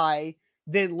field guy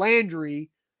than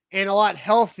Landry and a lot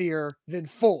healthier than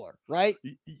Fuller, right?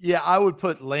 Yeah, I would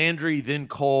put Landry, then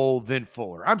Cole, then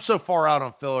Fuller. I'm so far out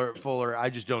on Fuller, I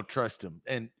just don't trust him.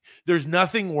 And there's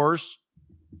nothing worse.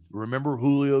 Remember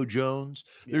Julio Jones?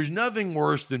 Yeah. There's nothing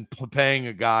worse than paying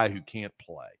a guy who can't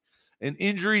play. And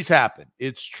injuries happen.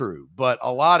 It's true. But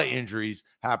a lot of injuries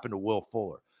happen to Will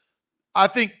Fuller. I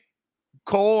think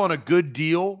Cole on a good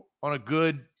deal, on a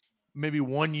good maybe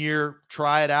 1 year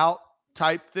try it out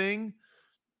type thing,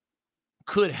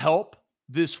 could help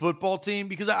this football team,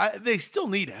 because they still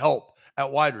need help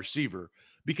at wide receiver,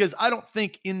 because I don't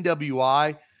think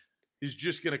NWI is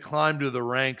just going to climb to the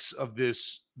ranks of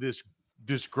this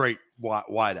great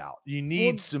wideout. You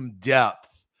need some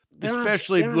depth,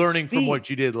 especially learning from what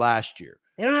you did last year.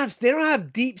 They don't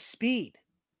have deep speed.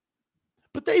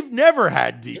 But they've never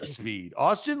had deep speed,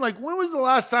 Austin. Like, when was the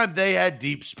last time they had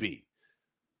deep speed?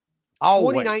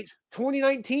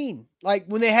 2019, like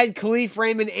when they had Khalif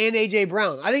Raymond and A.J.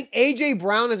 Brown. I think A.J.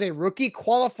 Brown as a rookie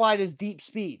qualified as deep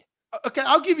speed. Okay,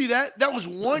 I'll give you that. That was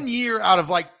 1 year out of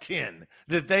like 10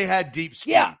 that they had deep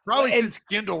speed. Yeah. Probably since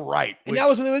Kendall Wright. And that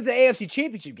was when they went to the AFC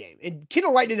Championship game. And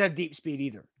Kendall Wright didn't have deep speed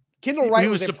either. Kendall Wright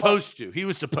was supposed to. He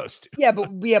was supposed to. Yeah,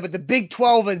 but the Big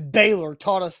 12 and Baylor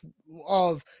taught us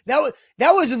of that.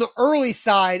 That was in the early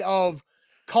side of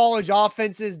college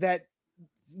offenses that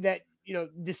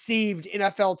deceived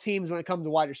NFL teams when it comes to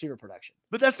wide receiver production.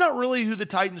 But that's not really who the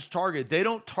Titans target. They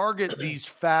don't target these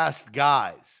fast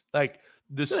guys. Like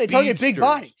they target big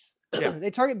bodies. Yeah. They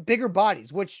target bigger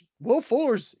bodies, which Will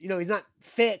Fuller's, he's not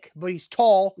thick, but he's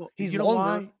tall. Well, he's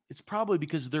longer. It's probably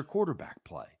because of their quarterback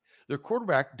play. Their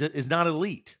quarterback is not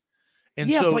elite. And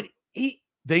but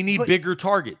they need bigger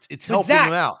targets. It's helping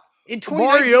them out. Marcus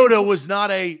Mariota was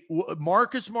not an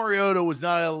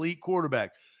elite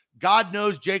quarterback. God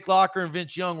knows Jake Locker and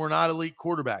Vince Young were not elite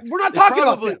quarterbacks. We're not talking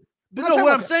about them. But no,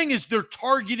 what I'm saying is they're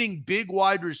targeting big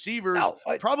wide receivers,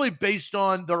 probably based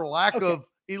on their lack of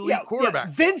elite quarterback.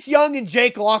 Yeah. Vince Young and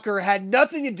Jake Locker had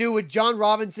nothing to do with John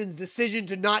Robinson's decision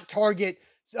to not target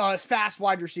fast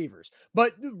wide receivers.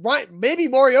 But maybe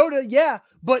Mariota,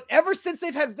 but ever since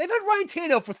they've had Ryan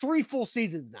Tannehill for 3 full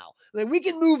seasons now. Like, we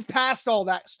can move past all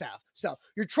that stuff. So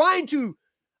you're trying to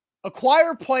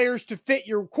acquire players to fit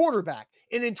your quarterback.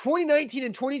 And in 2019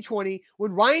 and 2020,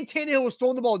 when Ryan Tannehill was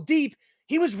throwing the ball deep,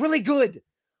 he was really good.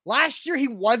 Last year, he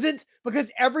wasn't,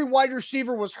 because every wide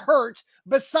receiver was hurt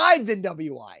besides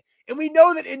NWI. And we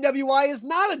know that NWI is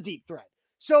not a deep threat.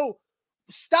 So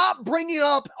stop bringing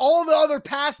up all the other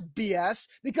past BS,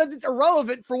 because it's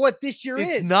irrelevant for what this year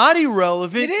is. It's not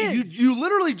irrelevant. It is. You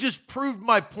literally just proved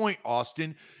my point,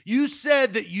 Austin. You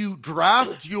said that you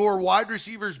draft your wide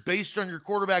receivers based on your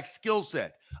quarterback skill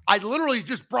set. I literally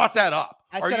just brought that up.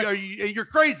 You're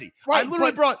crazy. Right, I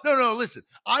literally listen.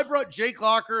 I brought Jake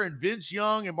Locker and Vince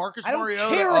Young and Marcus Mariota. I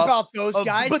don't care about those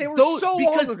guys. They were so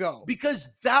long ago. Because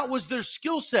that was their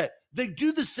skill set. They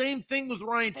do the same thing with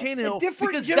Ryan Tannehill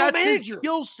because that's his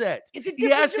skill set. He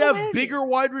has to have bigger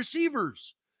wide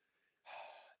receivers.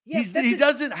 Yes, he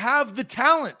doesn't have the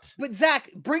talent. But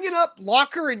Zach, bringing up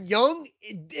Locker and Young,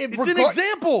 it's an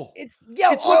example. It's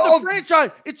what the franchise.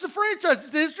 It's the franchise. It's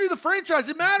the history of the franchise.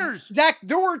 It matters. Zach,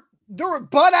 there were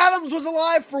Bud Adams was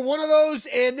alive for one of those,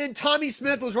 and then Tommy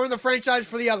Smith was running the franchise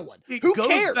for the other one. Who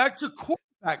cares? Back to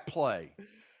quarterback play.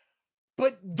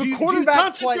 But the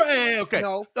quarterback play. Okay.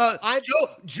 No,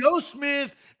 Joe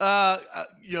Smith.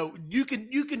 You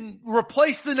can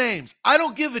replace the names. I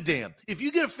don't give a damn. If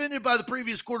you get offended by the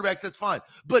previous quarterbacks, that's fine.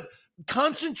 But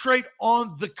concentrate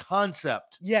on the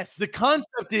concept. Yes. The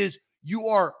concept is you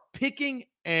are picking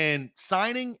and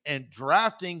signing and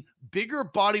drafting bigger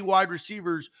body wide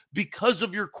receivers because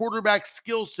of your quarterback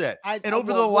skill set.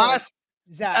 Over the last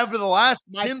Zach, over the last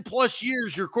my 10 plus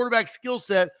years, your quarterback skill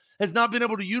set has not been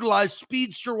able to utilize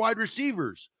speedster wide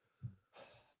receivers.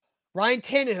 Ryan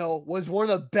Tannehill was one of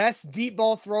the best deep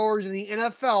ball throwers in the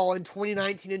NFL in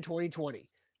 2019 and 2020.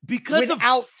 Because of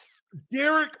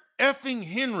Derrick effing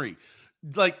Henry.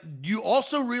 Like, you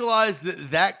also realize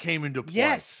that came into play.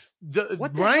 Yes.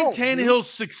 Ryan Tannehill's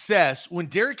success, when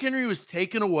Derrick Henry was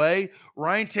taken away,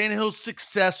 Ryan Tannehill's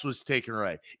success was taken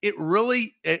away. It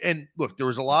really, and look, there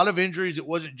was a lot of injuries. It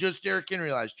wasn't just Derrick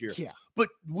Henry last year. Yeah. But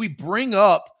we bring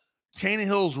up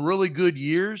Tannehill's really good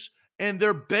years, and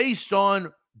they're based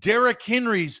on Derrick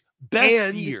Henry's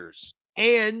best years.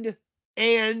 And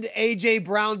AJ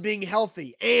Brown being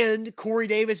healthy and Corey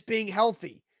Davis being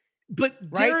healthy.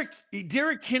 But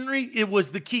Derrick Henry, it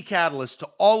was the key catalyst to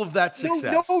all of that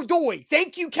success. No, doy.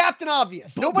 Thank you, Captain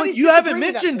Obvious. But you haven't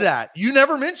mentioned that. You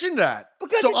never mentioned that.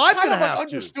 Because so I'm kind of like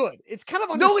understood. It's kind of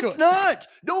understood. No, it's not.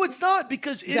 No, it's not,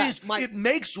 because it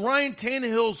makes Ryan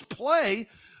Tannehill's play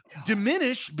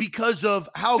diminish because of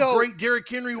how great Derrick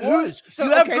Henry was.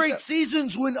 You have great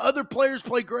seasons when other players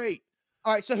play great.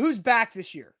 All right, so who's back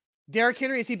this year? Derrick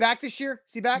Henry, is he back this year?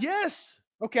 Is he back? Yes.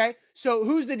 Okay, so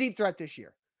who's the deep threat this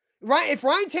year? If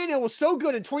Ryan Tannehill was so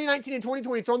good in 2019 and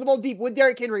 2020 throwing the ball deep with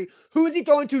Derrick Henry, who is he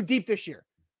throwing to deep this year?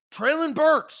 Treylon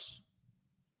Burks.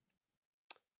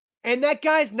 And that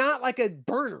guy's not like a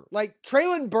burner. Like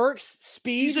Treylon Burks'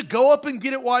 speed. He's a go up and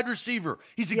get it wide receiver.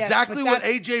 He's exactly what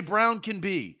AJ Brown can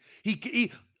be.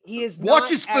 He is watch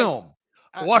his film.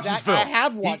 Watch his film. I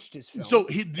have watched his film. So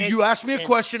you asked me a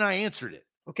question, I answered it.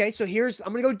 Okay, so I'm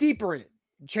going to go deeper in it.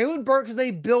 Treylon Burks is a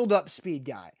build-up speed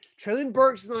guy. Treylon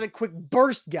Burks is not a quick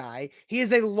burst guy. He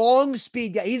is a long speed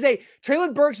guy.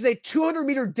 Treylon Burks is a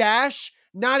 200-meter dash,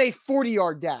 not a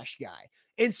 40-yard dash guy.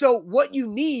 And so what you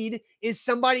need is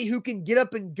somebody who can get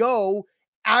up and go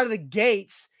out of the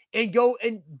gates and go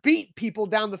and beat people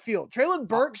down the field. Treylon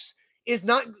Burks'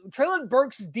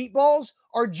 deep balls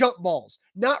are jump balls,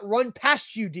 not run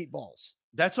past you deep balls.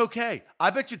 That's okay. I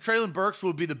bet you Treylon Burks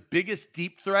will be the biggest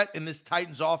deep threat in this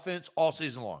Titans offense all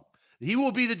season long. He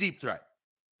will be the deep threat.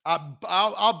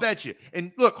 I'll bet you.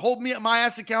 And look, hold my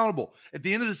ass accountable. At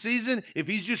the end of the season, if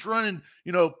he's just running,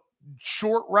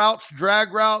 short routes,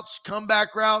 drag routes,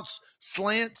 comeback routes,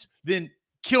 slants, then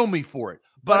kill me for it.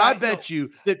 But I bet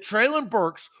you that Treylon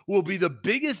Burks will be the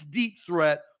biggest deep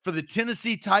threat for the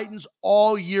Tennessee Titans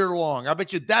all year long. I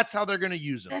bet you that's how they're going to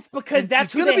use him. That's because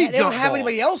that's who they don't have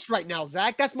anybody else right now,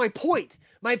 Zach. That's my point.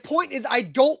 My point is I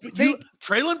don't think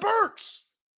Treylon Burks.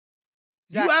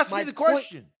 Zach, you asked me the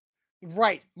question.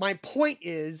 Right. My point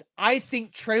is I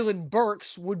think Treylon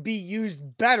Burks would be used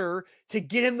better to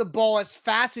get him the ball as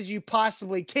fast as you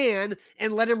possibly can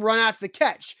and let him run after the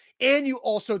catch. And you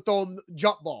also throw him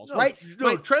jump balls, right?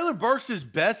 No, Treylon Burks'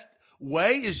 best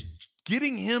way is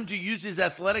getting him to use his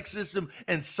athletic system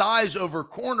and size over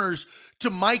corners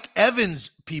to Mike Evans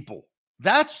people.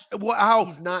 That's how,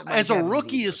 he's not as a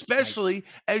rookie, especially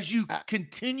as you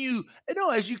continue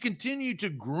to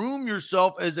groom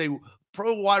yourself as a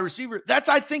pro wide receiver. That's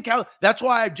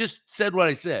why I just said what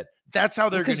I said. That's how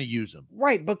they're going to use him.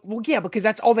 Right. But because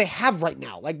that's all they have right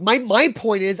now. Like my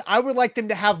point is I would like them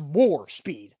to have more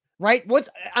speed, right?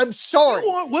 I'm sorry. You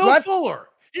want Will Fuller.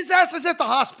 His ass is at the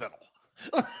hospital.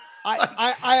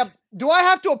 Do I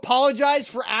have to apologize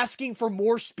for asking for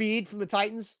more speed from the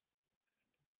Titans?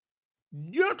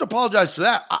 You don't have to apologize for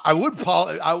that. I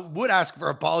would ask for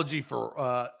apology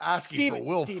for asking for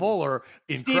Will Fuller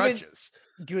in crutches.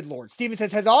 Good Lord. Steven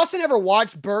says, has Austin ever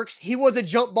watched Burks? He was a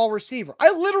jump ball receiver.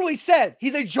 I literally said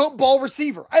he's a jump ball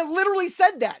receiver. I literally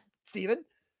said that, Steven.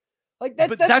 Like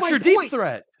that's your point. Deep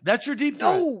threat. That's your deep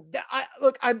threat. No,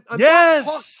 I'm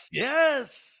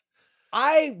yes.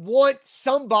 I want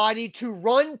somebody to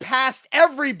run past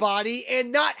everybody and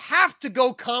not have to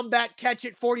go combat catch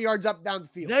it 40 yards up down the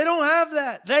field. They don't have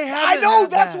that. I know.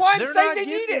 That's why I'm saying they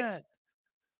need it.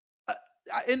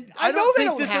 And I don't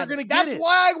think that they're going to get it. That's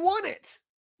why I want it.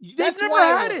 They've never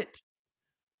had it.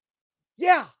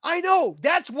 Yeah, I know.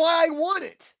 That's why I want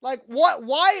it. Like,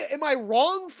 why am I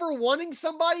wrong for wanting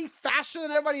somebody faster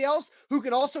than everybody else who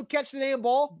can also catch the damn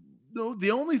ball? No,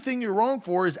 the only thing you're wrong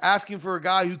for is asking for a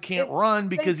guy who can't run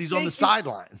because he's on the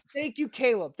sidelines. Thank you,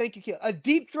 Caleb. A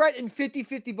deep threat and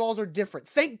 50-50 balls are different.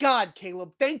 Thank God,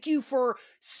 Caleb. Thank you for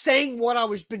saying what I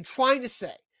was been trying to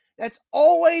say. That's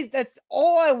all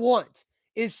I want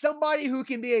is somebody who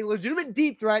can be a legitimate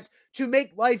deep threat to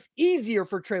make life easier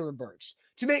for Treylon Burks,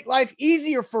 to make life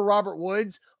easier for Robert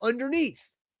Woods underneath.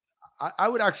 I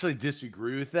would actually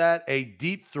disagree with that. A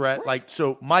deep threat,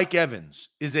 so Mike Evans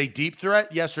is a deep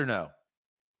threat, yes or no?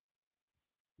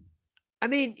 I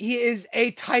mean, he is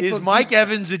a type Is of Mike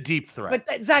Evans a deep threat?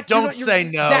 But Zach, Don't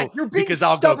say Zach, no you're being because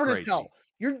I'll go stubborn as crazy. hell.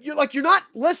 You're like you're not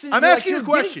listening. I'm you're asking like, you a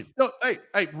question. No,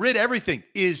 hey, rid everything.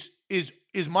 Is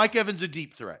Mike Evans a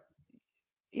deep threat?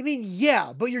 I mean,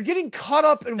 yeah, but you're getting caught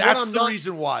up in what That's I'm the not.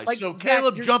 reason why. Like, So Zach,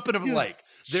 Caleb jumping a lake.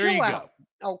 There you out. go.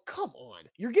 Oh, come on.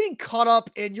 You're getting caught up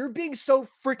and you're being so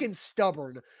freaking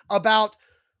stubborn about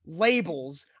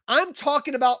labels. I'm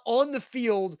talking about on the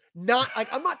field, not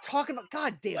like I'm not talking about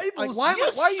God damn. Labels, Like why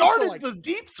are you so like the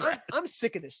deep threat? I'm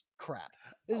sick of this crap.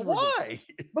 This is Why?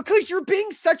 ridiculous. Because you're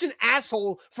being such an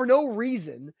asshole for no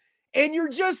reason. And you're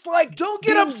just like don't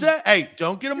get upset. Hey,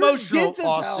 don't get emotional,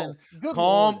 Austin.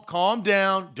 Calm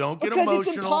down. Don't get emotional. Because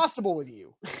it's impossible with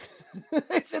you.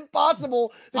 It's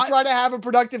impossible to try to have a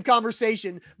productive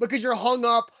conversation because you're hung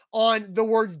up on the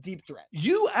words deep threat.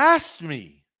 You asked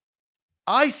me.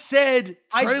 I said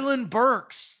Traylon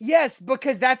Burks. Yes,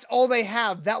 because that's all they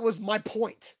have. That was my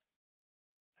point.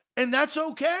 And that's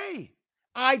okay.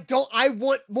 I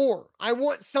want more. I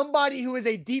want somebody who is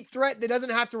a deep threat that doesn't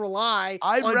have to rely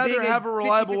I'd on rather have a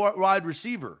reliable wide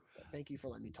receiver. Thank you for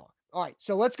letting me talk. All right,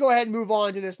 so let's go ahead and move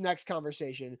on to this next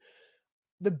conversation.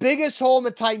 The biggest hole in the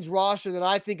Titans roster that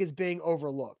I think is being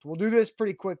overlooked. We'll do this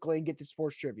pretty quickly and get to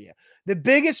sports trivia. The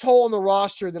biggest hole in the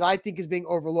roster that I think is being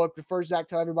overlooked, but first, Zach,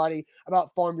 tell everybody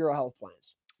about Farm Bureau Health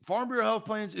Plans. Farm Bureau Health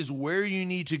Plans is where you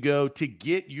need to go to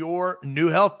get your new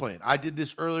health plan. I did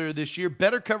this earlier this year.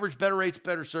 Better coverage, better rates,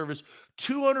 better service,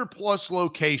 200 plus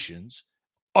locations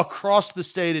across the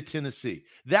state of Tennessee.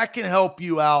 That can help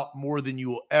you out more than you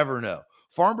will ever know.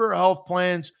 Farm Bureau Health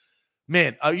Plans,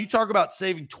 man, you talk about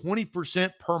saving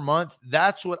 20% per month.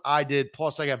 That's what I did.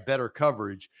 Plus, I got better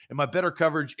coverage. And my better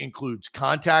coverage includes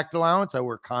contact allowance. I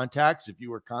wear contacts. If you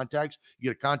wear contacts, you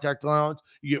get a contact allowance.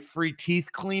 You get free teeth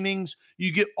cleanings.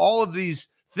 You get all of these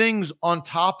things on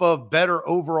top of better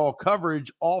overall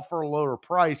coverage, all for a lower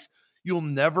price. You'll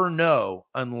never know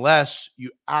unless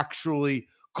you actually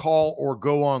call or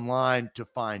go online to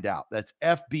find out. That's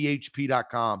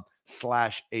fbhp.com/A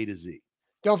to Z.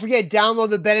 Don't forget, download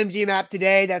the BetMGM app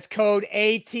today. That's code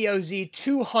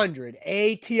ATOZ200.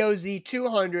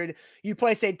 ATOZ200. You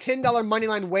place a $10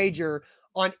 moneyline wager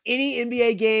on any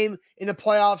NBA game in the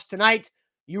playoffs tonight.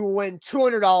 You will win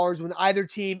 $200 when either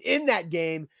team in that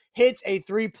game hits a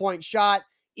three-point shot.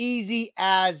 Easy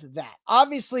as that.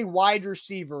 Obviously, wide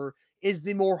receiver is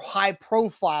the more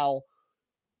high-profile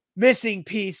missing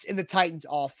piece in the Titans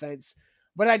offense.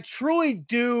 But I truly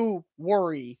do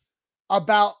worry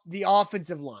about the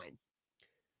offensive line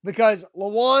because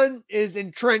Lawan is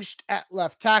entrenched at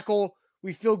left tackle.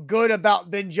 We feel good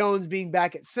about Ben Jones being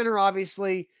back at center,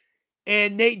 obviously.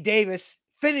 And Nate Davis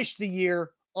finished the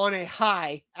year on a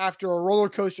high after a roller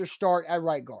coaster start at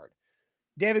right guard.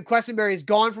 David Questenberry is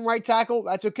gone from right tackle.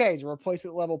 That's okay. He's a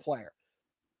replacement level player.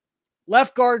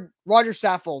 Left guard, Roger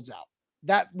Saffold's out.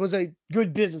 That was a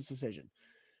good business decision.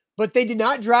 But they did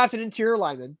not draft an interior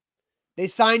lineman. They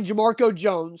signed Jamarco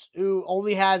Jones, who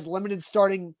only has limited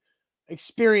starting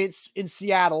experience in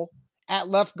Seattle at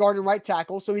left guard and right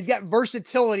tackle. So he's got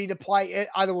versatility to play at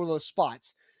either one of those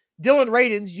spots. Dylan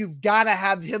Radins, you've got to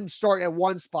have him start at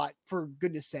one spot, for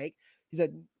goodness sake. He's a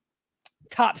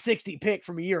top 60 pick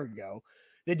from a year ago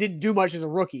that didn't do much as a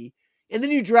rookie. And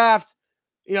then you draft,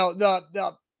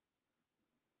 the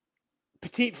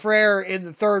Petit Frere in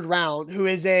the third round, who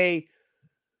is a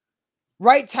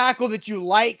right tackle that you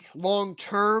like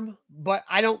long-term, but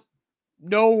I don't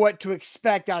know what to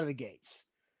expect out of the gates.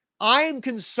 I am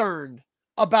concerned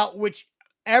about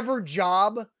whichever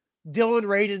job Dylan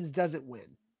Radins doesn't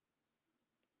win.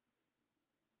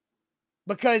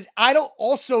 Because I don't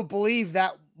also believe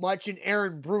that much in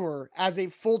Aaron Brewer as a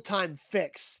full-time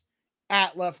fix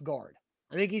at left guard.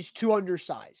 I think he's too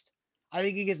undersized. I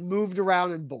think he gets moved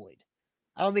around and bullied.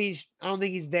 I don't think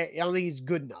he's there. I don't think he's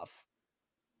good enough.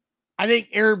 I think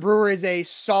Aaron Brewer is a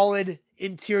solid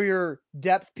interior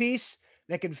depth piece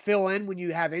that can fill in when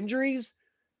you have injuries.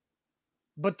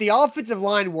 But the offensive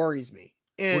line worries me.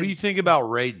 And what do you think about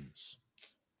Radins?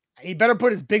 He better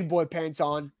put his big boy pants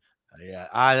on.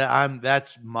 Yeah,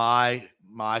 that's my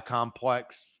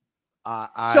complex.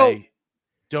 I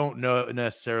don't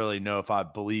necessarily know if I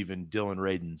believe in Dylan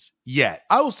Radins yet.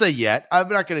 I will say yet. I'm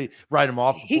not going to write him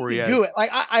off before he can do it. Like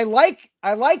I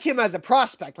like him as a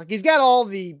prospect. Like he's got all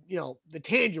the the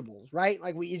tangibles, right?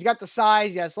 Like he's got the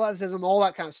size, he has athleticism, all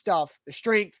that kind of stuff, the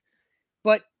strength.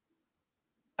 But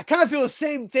I kind of feel the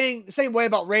same way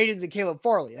about Radins and Caleb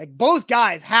Farley. Like both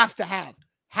guys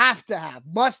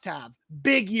must have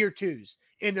big year twos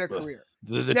in their career.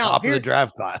 The top of the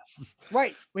draft class.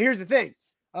 Right. Well, here's the thing.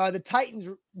 The Titans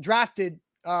drafted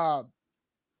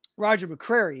Roger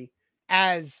McCreary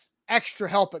as extra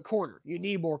help at corner. You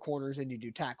need more corners than you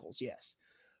do tackles, yes.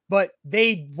 But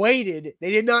they waited.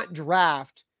 They did not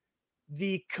draft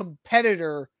the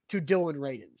competitor to Dylan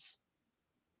Radins.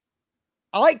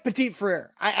 I like Petit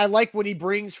Frere. I like what he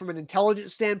brings from an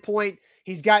intelligence standpoint.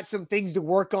 He's got some things to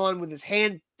work on with his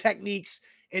hand techniques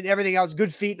and everything else,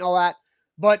 good feet and all that.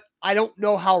 But I don't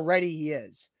know how ready he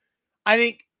is. I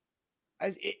think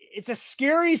it's a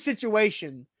scary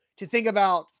situation to think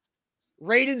about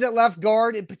Radins at left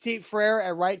guard and Petit Frere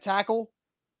at right tackle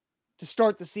to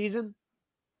start the season.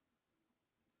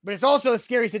 But it's also a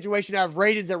scary situation to have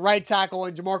Radins at right tackle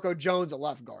and Jamarco Jones at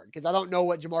left guard, because I don't know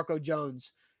what Jamarco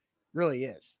Jones really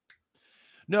is.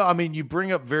 No, I mean, you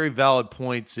bring up very valid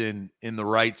points in the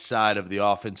right side of the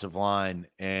offensive line,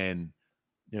 and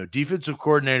defensive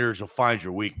coordinators will find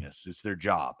your weakness. It's their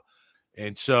job.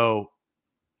 And so,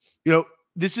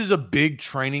 this is a big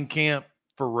training camp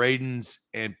for Radins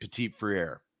and Petit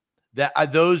Frere. That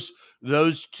those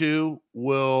two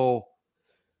will,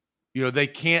 they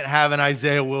can't have an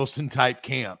Isaiah Wilson type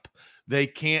camp.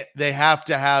 They have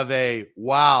to have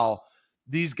wow,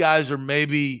 these guys are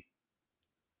maybe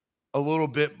a little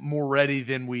bit more ready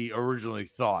than we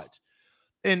originally thought.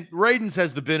 And Radins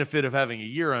has the benefit of having a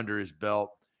year under his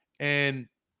belt.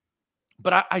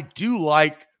 But I do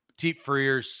like Petit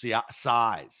Frere's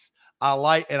size. I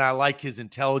like his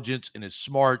intelligence and his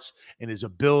smarts and his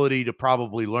ability to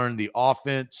probably learn the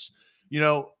offense.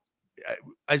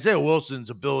 Isaiah Wilson's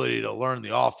ability to learn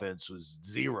the offense was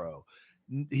zero.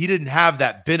 He didn't have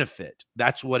that benefit.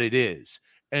 That's what it is.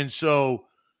 And so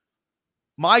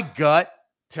my gut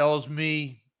tells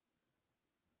me,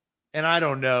 and I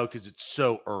don't know because it's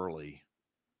so early,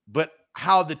 but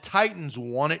how the Titans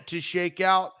want it to shake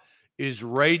out is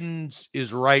Radins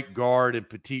is right guard and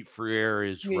Petit Frere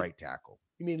is right tackle.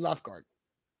 You mean left guard?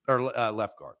 Or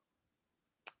left guard.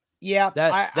 Yeah.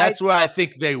 That's what I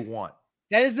think they want.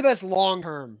 That is the best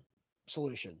long-term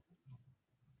solution.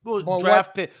 Well,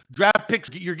 draft picks,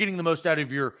 you're getting the most out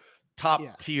of your top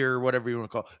tier, whatever you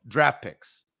want to call it, draft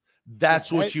picks.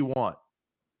 That's what you want.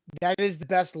 That is the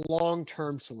best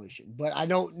long-term solution. But I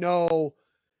don't know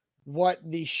what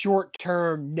the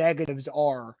short-term negatives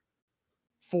are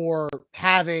for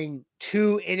having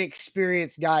two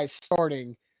inexperienced guys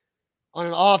starting on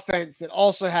an offense that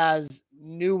also has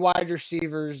new wide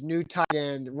receivers, new tight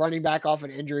end, running back off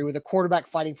an injury, with a quarterback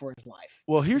fighting for his life.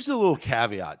 Well, here's a little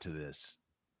caveat to this,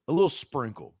 a little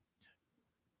sprinkle.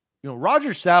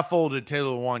 Roger Saffold and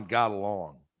Taylor Lewan got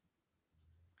along.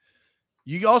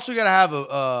 You also got to have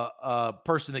a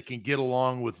person that can get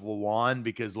along with Lewan,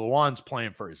 because Lewan's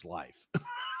playing for his life.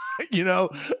 You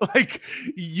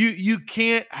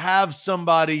can't have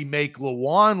somebody make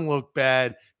Lewan look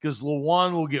bad, because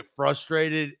Lewan will get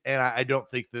frustrated, and I don't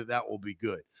think that will be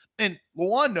good. And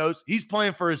Lewan knows he's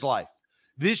playing for his life.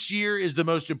 This year is the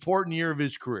most important year of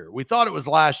his career. We thought it was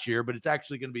last year, but it's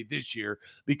actually going to be this year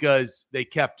because they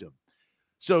kept him.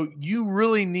 So you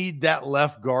really need that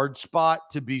left guard spot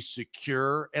to be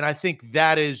secure. And I think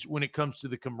that is, when it comes to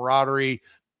the camaraderie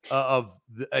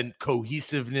and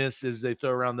cohesiveness, as they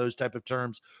throw around those type of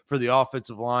terms for the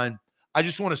offensive line, I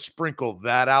just want to sprinkle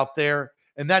that out there.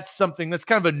 And that's something that's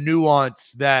kind of a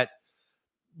nuance that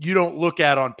you don't look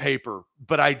at on paper,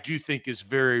 but I do think is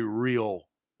very real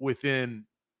within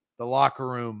the locker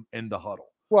room and the huddle.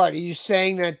 What, are you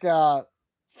saying that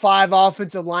 5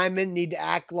 offensive linemen need to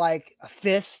act like a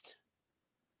fist?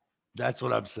 That's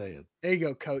what I'm saying. There you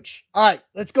go, coach. All right,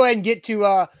 let's go ahead and get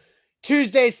to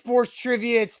Tuesday Sports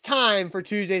Trivia. It's time for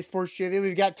Tuesday Sports Trivia.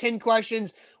 We've got 10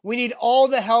 questions. We need all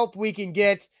the help we can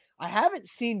get. I haven't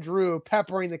seen Drew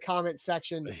peppering the comment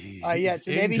section yet.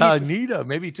 So maybe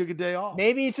maybe he took a day off.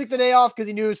 Maybe he took the day off because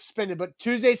he knew he was suspended. But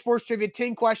Tuesday Sports Trivia,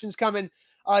 10 questions coming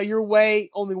your way.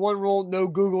 Only one rule: no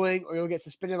Googling, or you'll get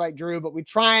suspended like Drew. But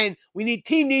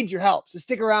team needs your help. So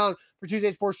stick around for Tuesday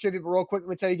Sports Trivia. But real quick, let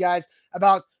me tell you guys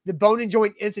about the Bone and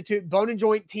Joint Institute,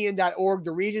 boneandjointtn.org,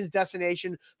 the region's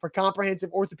destination for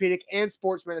comprehensive orthopedic and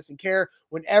sports medicine care.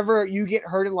 Whenever you get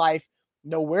hurt in life,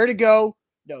 know where to go,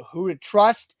 know who to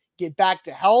trust, get back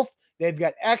to health. They've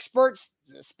got experts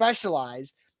that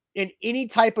specialize in any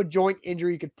type of joint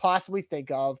injury you could possibly think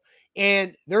of.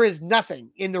 And there is nothing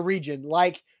in the region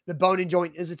like the Bone and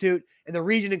Joint Institute. And the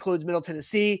region includes Middle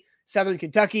Tennessee, Southern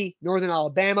Kentucky, Northern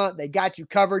Alabama. They got you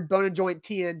covered.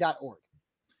 boneandjointtn.org.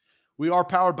 We are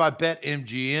powered by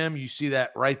BetMGM. You see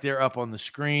that right there up on the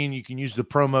screen. You can use the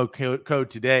promo code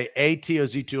today,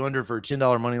 ATOZ200, for a $10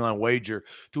 moneyline wager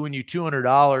to win you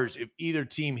 $200 if either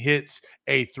team hits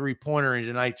a three-pointer in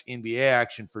tonight's NBA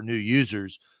action for new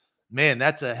users. Man,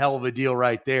 that's a hell of a deal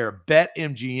right there.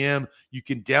 BetMGM. You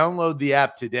can download the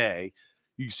app today.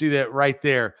 You can see that right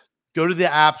there. Go to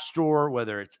the App Store,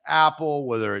 whether it's Apple,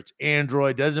 whether it's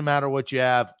Android, doesn't matter what you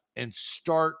have, and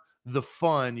start the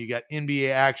fun. You got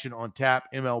NBA action on tap,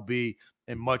 MLB,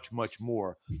 and much, much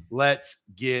more. Let's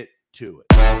get to it.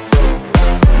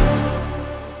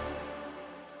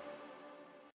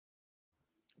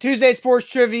 Tuesday Sports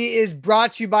Trivia is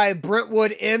brought to you by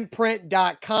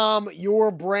BrentwoodImprint.com,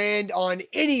 your brand on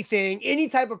anything, any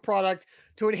type of product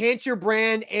to enhance your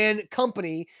brand and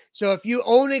company. So if you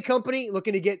own a company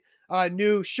looking to get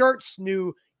new shirts,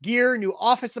 new gear, new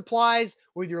office supplies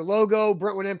with your logo,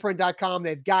 BrentwoodImprint.com,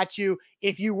 they've got you.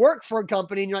 If you work for a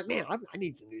company and you're like, man, I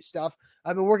need some new stuff.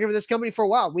 I've been working with this company for a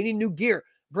while. We need new gear.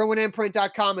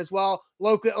 BrentwoodImprint.com as well.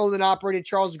 Locally owned and operated.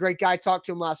 Charles is a great guy. Talked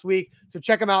to him last week. So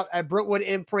check him out at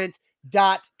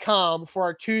BrentwoodImprint.com for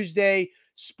our Tuesday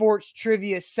sports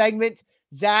trivia segment.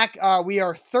 Zach, we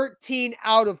are 13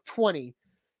 out of 20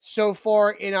 so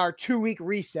far in our 2-week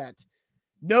reset.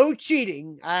 No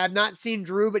cheating. I have not seen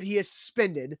Drew, but he is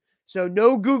suspended. So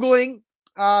no Googling.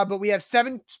 But we have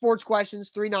 7 sports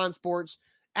questions, 3 non-sports.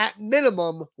 At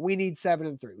minimum, we need 7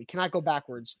 and 3. We cannot go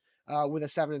backwards with a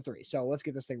 7 and 3. So let's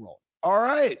get this thing rolling. All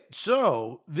right.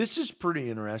 So this is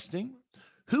pretty interesting.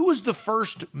 Who was the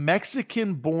first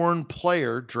Mexican-born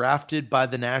player drafted by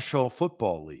the National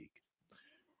Football League?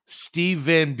 Steve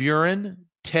Van Buren,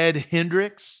 Ted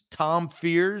Hendricks, Tom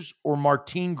Fears, or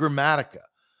Martin Gramatica?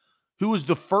 Who was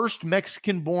the first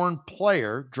Mexican-born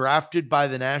player drafted by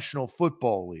the National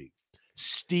Football League?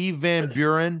 Steve Van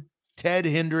Buren, Ted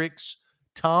Hendricks,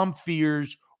 Tom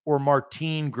Fears, or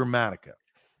Martin Gramatica?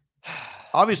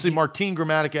 Obviously, Martin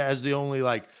Gramatica as the only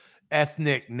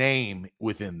ethnic name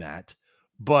within that,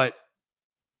 but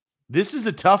this is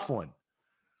a tough one.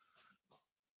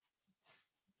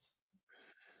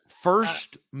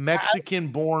 First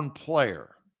Mexican-born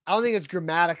player. I don't think it's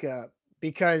Gramatica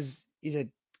because he's a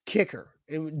kicker.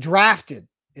 And drafted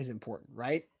is important,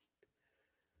 right?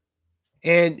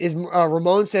 And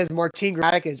Ramon says Martin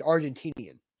Gramatica is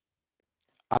Argentinian.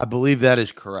 I believe that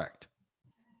is correct.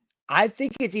 I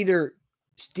think it's either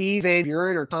Steve Van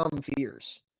Buren or Tom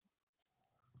Fears.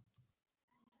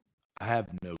 I have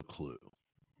no clue.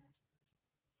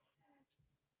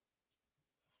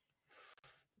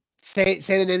 Say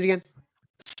the names again.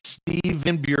 Steve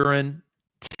Van Buren,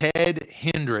 Ted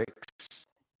Hendricks,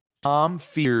 Tom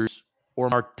Fears, or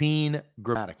Martin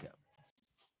Gramatica?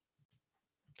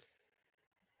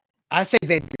 I say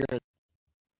Van Buren.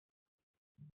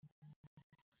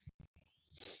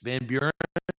 Van Buren?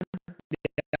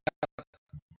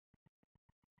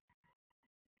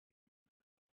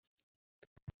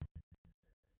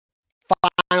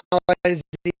 Finalize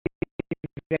Van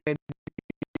Buren.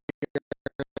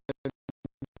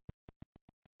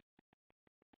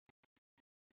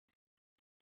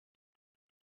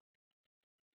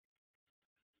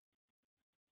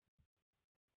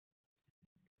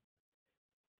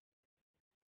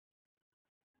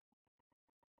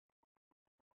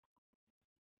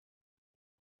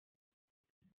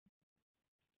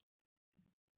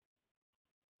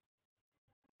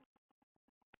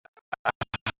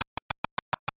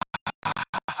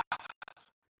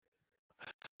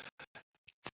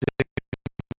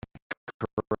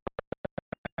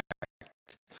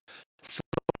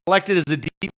 Selected as a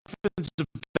defensive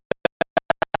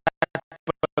back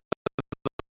by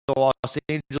the Los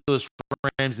Angeles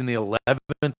Rams in the 11th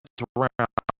round,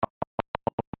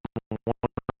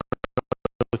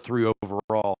 103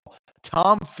 overall.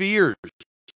 Tom Fears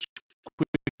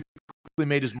quickly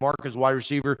made his mark as wide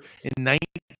receiver in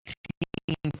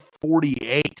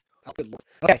 1948.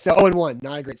 Okay, so 0-1,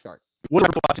 not a great start. What is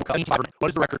the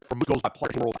record for most goals by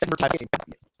players in the world?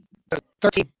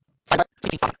 13.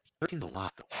 13 is a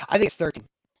lot. I think it's 13.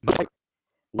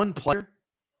 One player?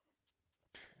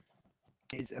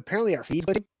 Is apparently our feeds.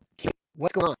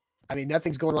 What's going on? I mean,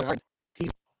 nothing's going on. Our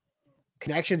feed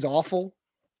connection's awful.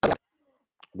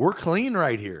 We're clean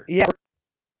right here. Yeah.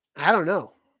 I don't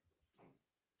know.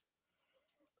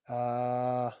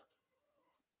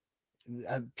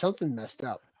 Something messed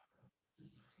up.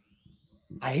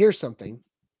 I hear something.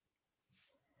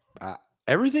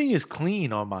 Everything is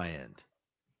clean on my end.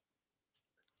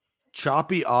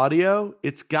 Choppy audio.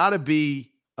 It's got to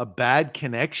be a bad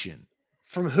connection.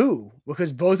 From who?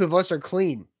 Because both of us are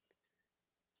clean.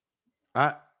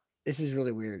 This is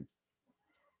really weird.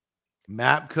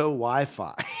 Mapco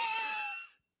Wi-Fi.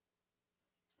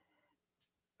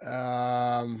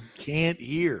 Can't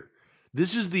hear.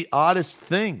 This is the oddest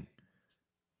thing.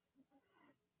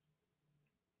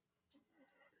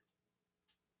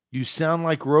 You sound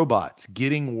like robots.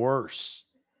 Getting worse.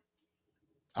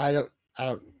 I don't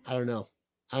know. I don't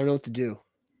know what to do.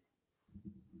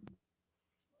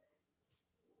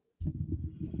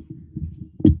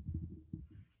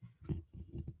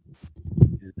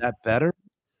 that better?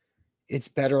 It's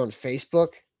better on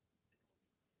Facebook.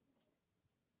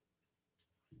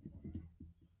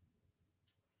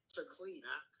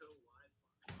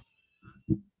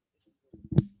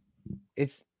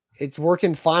 It's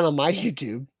working fine on my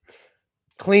YouTube.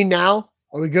 Clean now?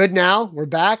 Are we good now? We're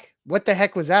back? What the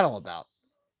heck was that all about?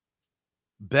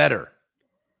 Better.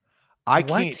 I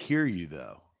What? can't hear you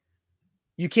though.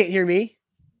 You can't hear me?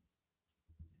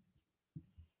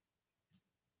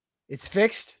 It's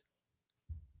fixed?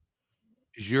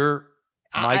 Is your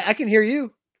mic? I can hear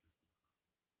you.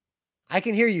 I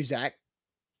can hear you, Zach.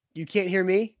 You can't hear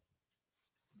me?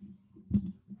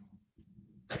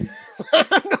 I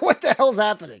don't know what the hell's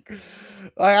happening.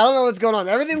 I don't know what's going on.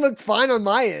 Everything looked fine on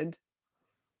my end.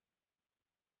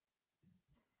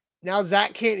 Now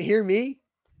Zach can't hear me.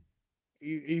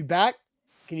 You back?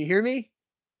 Can you hear me?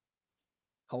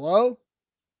 Hello?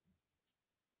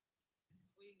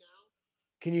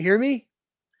 Can you hear me?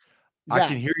 Zach. I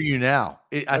can hear you now.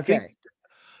 I think,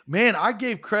 man, I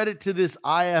gave credit to this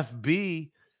IFB,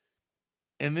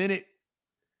 and then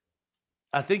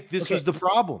I think this was the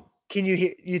problem. Can you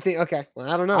hear? You think? Okay. Well,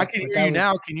 I don't know. I can hear you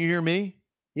now. Can you hear me?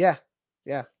 Yeah.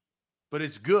 Yeah. But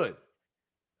it's good.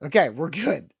 Okay, we're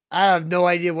good. I have no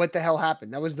idea what the hell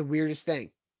happened. That was the weirdest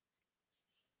thing.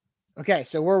 Okay,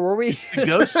 so where were we? It's the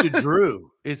ghost of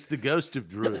Drew. It's the ghost of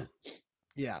Drew.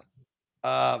 Yeah.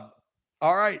 All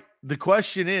right. The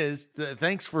question is,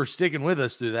 thanks for sticking with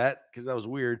us through that, because that was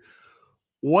weird.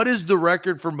 What is the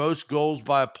record for most goals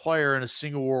by a player in a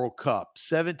single World Cup?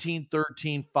 17,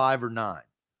 13, 5, or 9?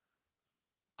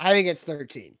 I think it's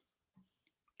 13.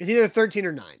 It's either 13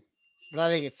 or 9, but I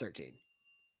think it's 13.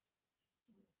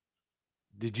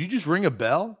 Did you just ring a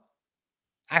bell?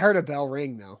 I heard a bell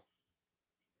ring, though.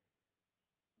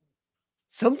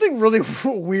 Something really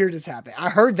weird is happening. I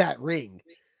heard that ring,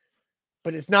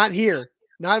 but it's not here.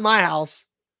 Not in my house.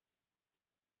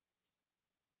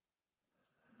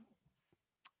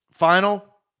 Final?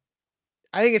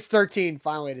 I think it's 13,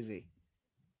 final A to Z.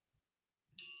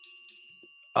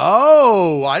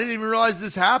 Oh, I didn't even realize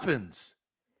this happens.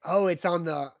 Oh, it's on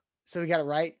the... So we got it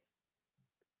right?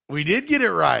 We did get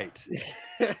it right.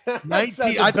 I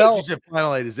thought you said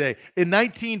final A to Z. In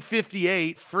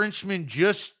 1958, Frenchman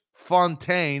Just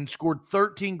Fontaine scored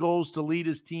 13 goals to lead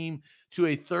his team to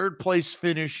a third-place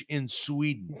finish in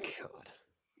Sweden. God.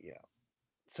 Yeah.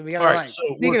 So we got it right. So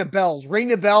speaking of bells, ring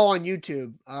the bell on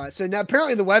YouTube. So now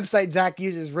apparently the website Zach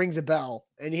uses rings a bell,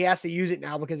 and he has to use it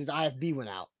now because his IFB went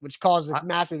out, which caused a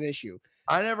massive issue.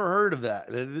 I never heard of that.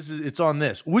 It's on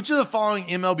this. Which of the following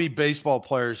MLB baseball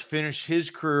players finished his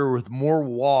career with more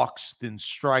walks than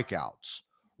strikeouts?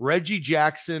 Reggie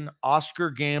Jackson, Oscar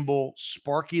Gamble,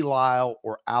 Sparky Lyle,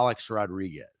 or Alex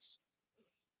Rodriguez?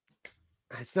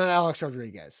 It's not Alex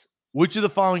Rodriguez. Which of the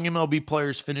following MLB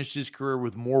players finished his career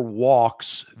with more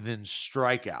walks than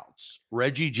strikeouts?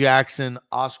 Reggie Jackson,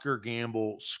 Oscar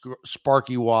Gamble,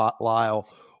 Sparky Lyle,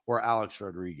 or Alex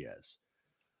Rodriguez?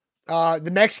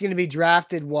 The Mexican to be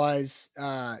drafted was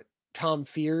Tom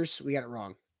Fears. We got it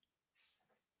wrong.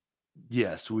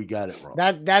 Yes, we got it wrong.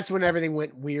 That's when everything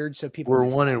went weird. So people were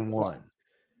 1-1.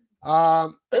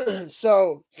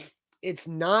 So it's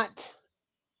not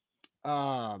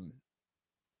Alex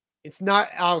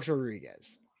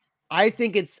Rodriguez. I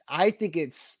think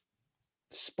it's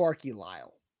Sparky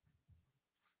Lyle.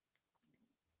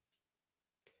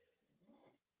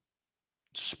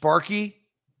 Sparky?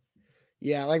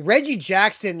 Yeah, like Reggie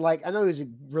Jackson, like I know he's a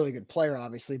really good player,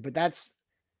 obviously, but I'm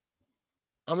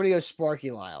gonna go Sparky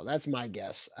Lyle. That's my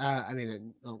guess. I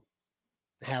mean, I don't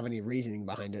have any reasoning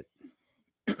behind it.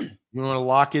 You want to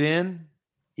lock it in?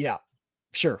 Yeah,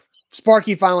 sure.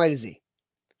 Sparky, final A to Z.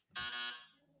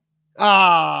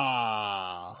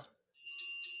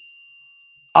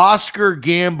 Oscar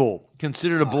Gamble,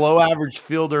 considered a below-average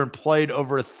fielder and played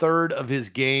over a third of his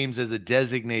games as a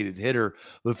designated hitter,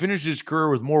 but finished his career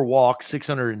with more walks,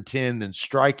 610, than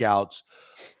strikeouts,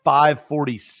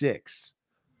 546.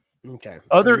 Okay.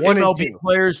 Other MLB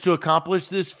players to accomplish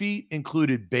this feat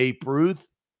included Babe Ruth,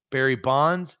 Barry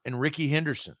Bonds, and Ricky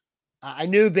Henderson. I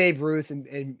knew Babe Ruth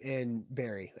and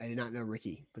Barry. I did not know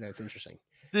Ricky, but that's interesting.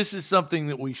 This is something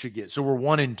that we should get. So we're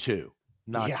 1-2.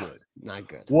 Not good. Not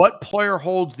good. What player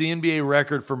holds the NBA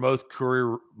record for most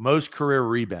career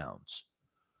rebounds?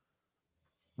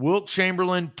 Wilt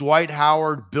Chamberlain, Dwight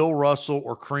Howard, Bill Russell,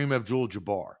 or Kareem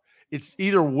Abdul-Jabbar? It's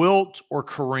either Wilt or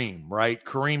Kareem, right?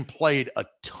 Kareem played a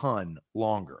ton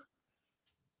longer.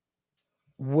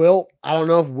 Wilt, I don't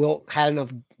know if Wilt had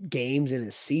enough games in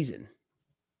his season.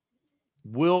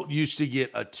 Wilt used to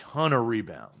get a ton of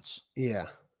rebounds. Yeah.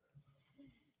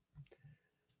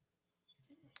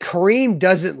 Kareem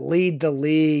doesn't lead the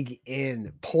league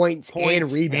in points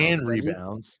and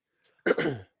rebounds, does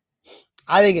he?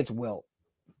 I think it's Wilt.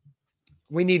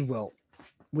 We need Wilt.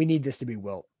 We need this to be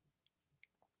Wilt.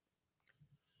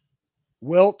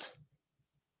 Wilt.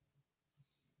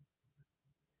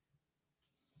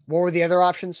 What were the other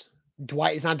options?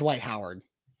 Dwight. It's not Dwight Howard.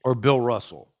 Or Bill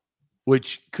Russell,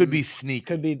 which could be sneaky.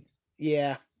 Could be.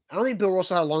 Yeah. I don't think Bill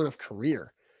Russell had a long enough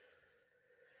career.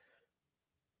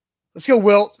 Let's go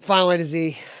Wilt. Final A to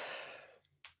Z.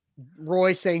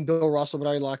 Roy saying Bill Russell, but I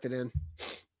already locked it in.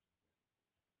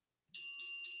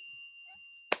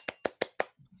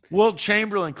 Wilt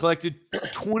Chamberlain collected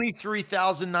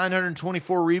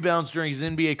 23,924 rebounds during his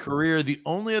NBA career. The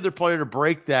only other player to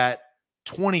break that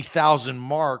 20,000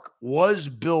 mark was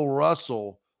Bill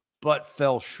Russell, but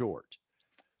fell short.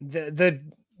 The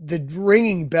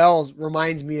ringing bells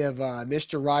reminds me of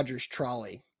Mr. Rogers'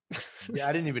 trolley. Yeah,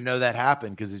 I didn't even know that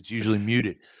happened because it's usually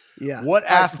muted. Yeah. What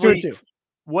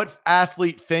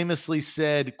athlete famously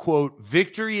said, quote,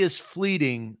 "Victory is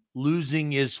fleeting,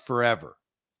 losing is forever,"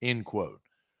 end quote?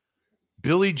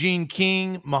 Billie Jean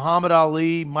King, Muhammad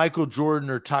Ali, Michael Jordan,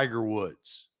 or Tiger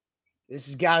Woods? This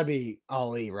has got to be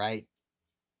Ali, right?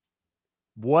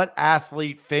 What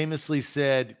athlete famously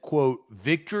said, quote,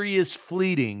 "Victory is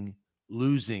fleeting,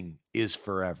 losing is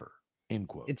forever," end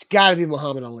quote? It's got to be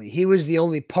Muhammad Ali. He was the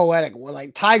only poetic one.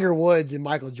 Like Tiger Woods and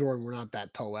Michael Jordan were not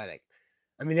that poetic.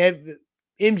 I mean,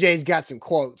 MJ's got some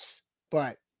quotes,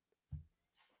 but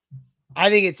I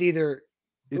think it's either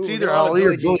Ali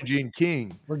or Billie Jean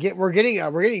King. We're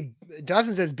getting.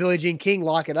 Dustin says Billie Jean King.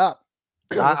 Lock it up.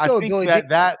 Let's go think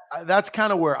that's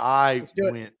kind of where I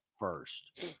went first.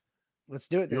 Let's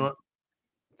do it then.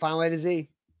 Final A to Z.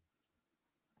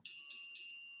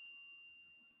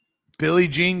 Billie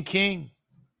Jean King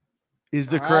is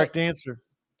the correct answer.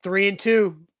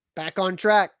 3-2. Back on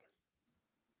track.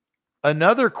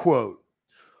 Another quote.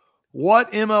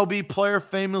 What MLB player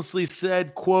famously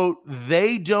said, quote,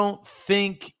 "They don't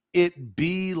think it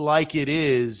be like it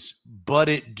is, but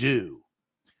it do"?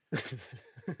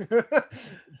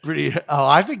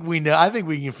 I think we know. I think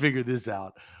we can figure this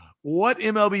out. What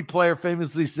MLB player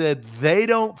famously said, "They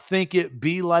don't think it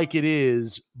be like it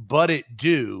is, but it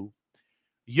do"?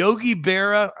 Yogi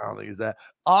Berra, I don't think it's that.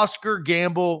 Oscar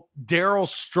Gamble, Darryl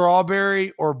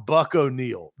Strawberry, or Buck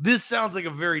O'Neil? This sounds like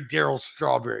a very Darryl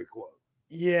Strawberry quote.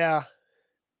 Yeah.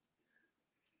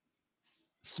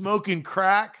 Smoking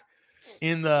crack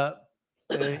in the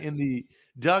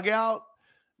dugout.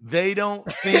 They don't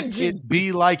think it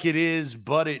be like it is,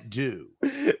 but it do.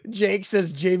 Jake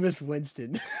says Jameis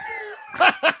Winston.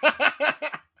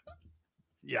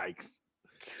 Yikes.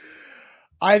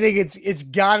 I think it's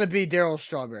got to be Darryl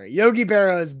Strawberry. Yogi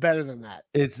Berra is better than that.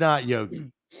 It's not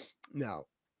Yogi. No.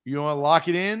 You want to lock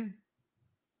it in?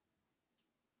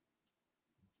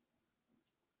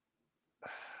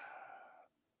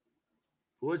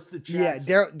 What's the chat? Yeah,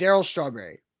 Darryl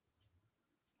Strawberry.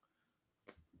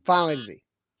 Final Z.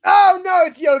 Oh no,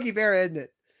 it's Yogi Berra, isn't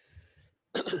it?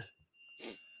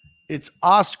 It's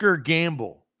Oscar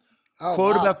Gamble. Oh,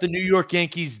 quote about the New York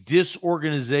Yankees'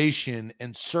 disorganization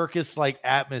and circus-like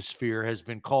atmosphere has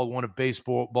been called one of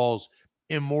baseball's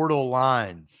immortal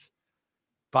lines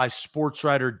by sports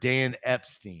writer Dan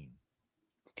Epstein.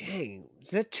 Dang, is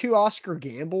that two Oscar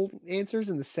Gamble answers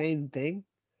in the same thing?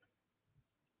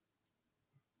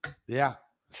 Yeah.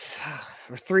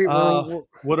 We're three.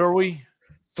 What are we?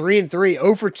 3-3.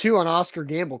 0 for 2 on Oscar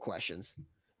Gamble questions.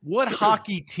 What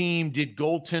hockey team did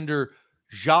goaltender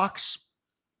Jacques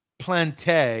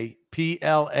Plante,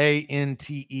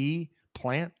 Plante,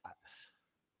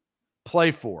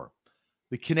 play for?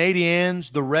 The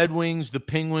Canadiens, the Red Wings, the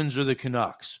Penguins, or the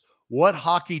Canucks? What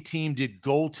hockey team did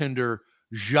goaltender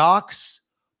Jacques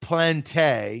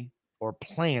Plante or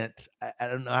Plant? I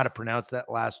don't know how to pronounce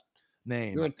that last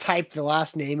name. You want to type the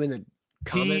last name in the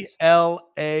comments?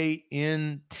 Plante.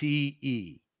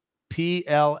 Plante.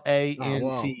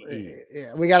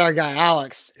 Yeah, we got our guy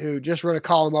Alex who just wrote a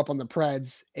column up on the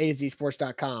Preds,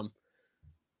 A2ZSports.com.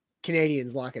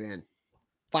 Canadians, lock it in.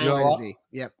 Final A to Z.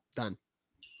 Yep, done.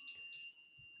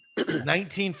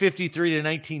 1953 to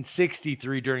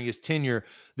 1963, during his tenure,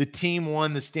 the team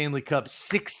won the Stanley Cup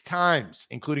 6 times,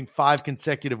 including 5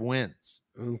 consecutive wins.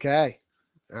 Okay.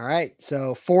 All right.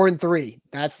 So 4-3.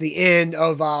 That's the end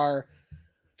of our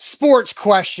sports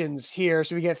questions here.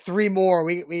 So we get 3 more.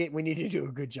 We need to do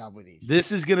a good job with these.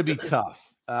 This is going to be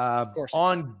tough.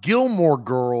 On Gilmore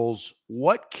Girls,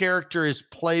 what character is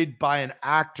played by an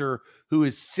actor who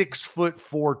is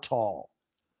 6'4" tall?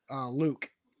 Luke.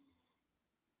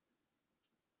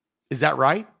 Is that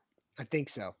right? I think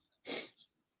so.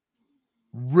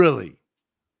 Really?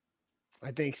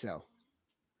 I think so.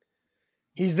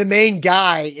 He's the main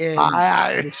guy in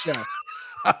the show.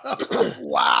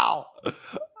 Wow.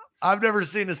 I've never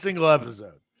seen a single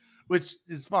episode, which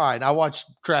is fine. I watch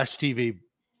trash TV,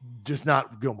 just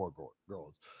not Gilmore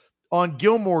Girls. On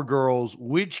Gilmore Girls,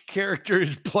 which character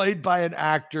is played by an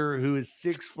actor who is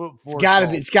 6'4"?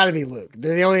 It's gotta be Luke.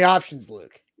 They're the only options,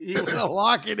 Luke. You want to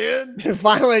lock it in?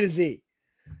 Final A to Z.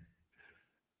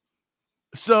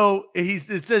 So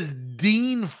it says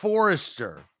Dean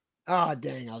Forrester. Oh,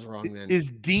 dang, I was wrong then. Is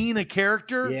Dean a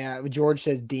character? Yeah, George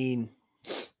says Dean.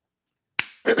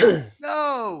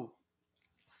 No.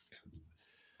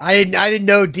 I didn't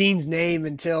know Dean's name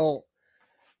until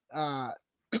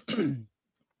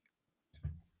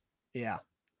yeah.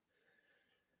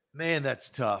 Man, that's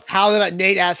tough.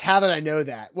 Nate asked, how did I know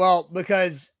that? Well,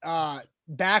 because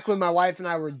back when my wife and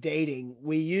I were dating,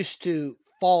 we used to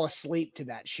fall asleep to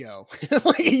that show.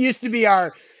 Like it used to be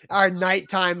our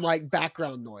nighttime like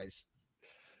background noise.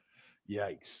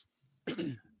 Yikes.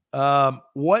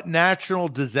 What natural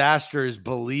disaster is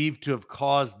believed to have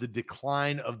caused the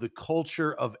decline of the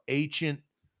culture of ancient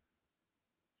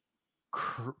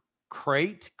Crete?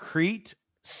 Crete? Crete?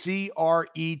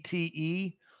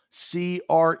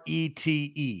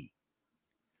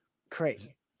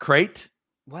 Crete. Crete?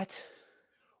 What?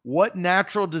 What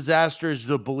natural disaster is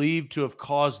believed to have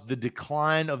caused the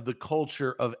decline of the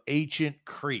culture of ancient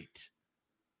Crete?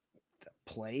 The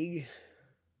plague?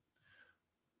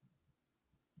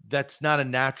 That's not a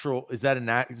natural. Is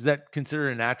that considered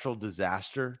a natural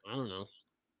disaster? I don't know.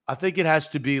 I think it has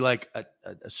to be like a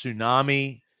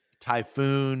tsunami,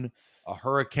 typhoon, a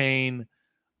hurricane.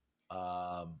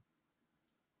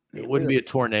 It wouldn't be a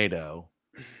tornado.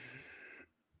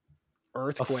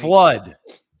 Earthquake.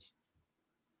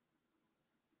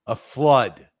 A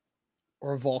flood.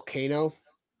 Or a volcano.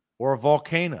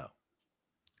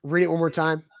 Read it one more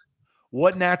time.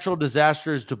 What natural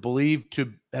disaster is believed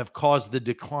to have caused the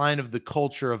decline of the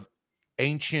culture of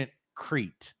ancient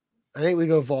Crete? I think we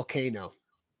go volcano.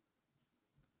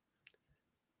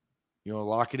 You want to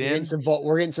lock it in?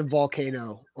 We're getting some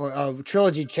volcano. Or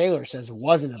Trilogy Taylor says it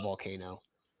wasn't a volcano.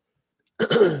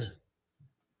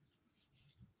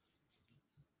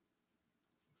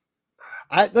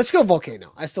 Let's go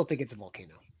volcano. I still think it's a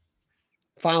volcano.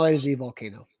 Final A to Z,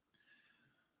 volcano.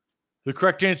 The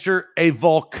correct answer, a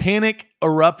volcanic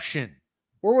eruption.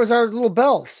 Where was our little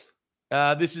bells?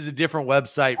 This is a different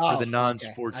website for the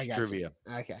non-sports trivia.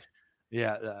 Okay.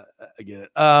 Yeah, I get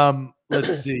it.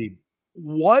 Let's see.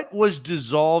 What was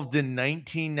dissolved in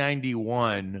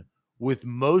 1991 with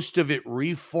most of it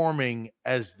reforming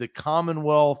as the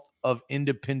Commonwealth of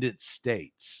Independent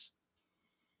States?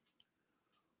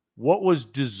 What was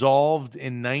dissolved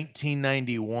in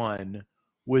 1991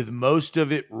 with most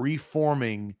of it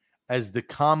reforming as the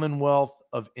Commonwealth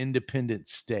of Independent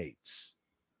States?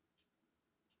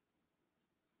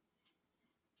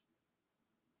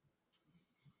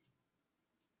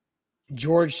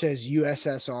 George says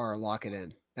USSR. Lock it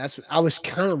in. I was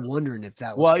kind of wondering if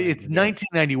that was. Well, it's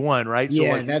 1991, right?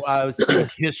 Yeah, so like, I was thinking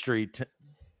history.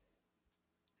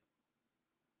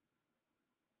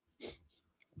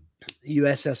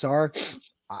 USSR.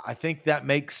 I think that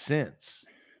makes sense.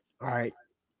 All right.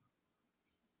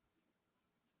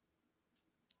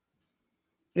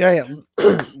 Yeah.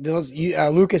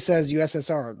 Lucas says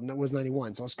USSR was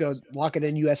 91. So let's go lock it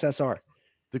in USSR.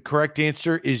 The correct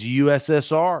answer is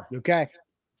USSR. Okay.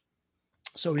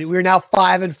 So we're now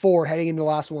 5-4 heading into the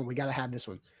last one. We got to have this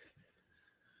one.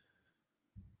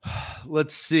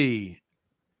 Let's see.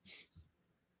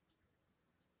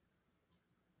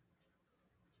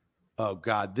 Oh,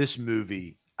 God, this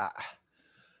movie.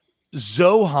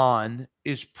 Zohan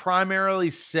is primarily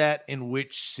set in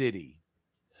which city?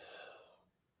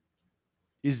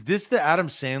 Is this the Adam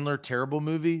Sandler terrible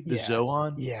movie,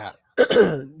 Zohan? Yeah.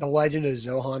 The Legend of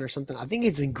Zohan or something. I think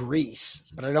it's in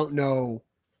Greece, but I don't know.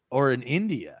 Or in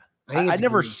India. I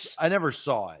never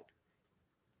saw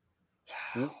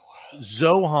it.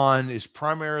 Zohan is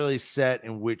primarily set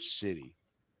in which city?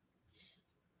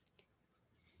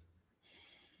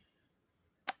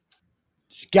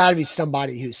 There's got to be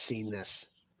somebody who's seen this.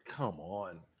 Come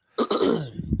on.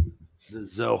 The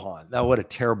Zohan. That what a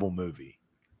terrible movie.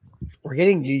 We're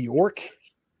getting New York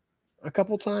a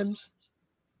couple times.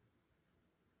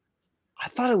 I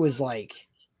thought it was like.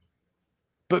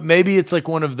 But maybe it's like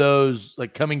one of those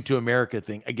like Coming to America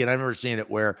thing. Again, I've never seen it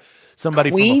where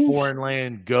somebody Queens? from a foreign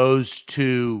land goes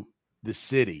to the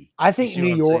city. I think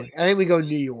New York. I think we go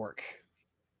New York.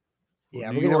 Yeah,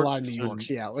 we're getting a lot of New Yorks.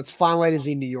 Yeah, let's find a way to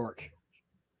see New York.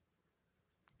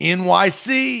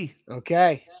 NYC.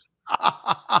 Okay.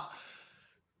 I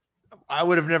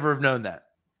would have never have known that.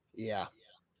 Yeah.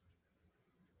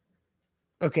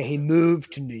 Okay, he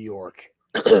moved to New York.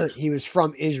 He was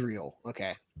from Israel.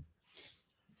 Okay.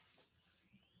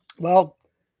 Well,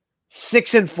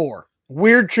 6-4.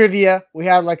 Weird trivia. We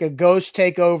had like a ghost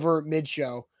takeover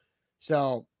mid-show.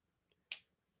 So,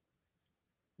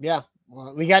 yeah,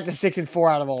 well, we got to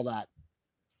 6-4 out of all that.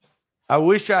 I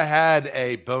wish I had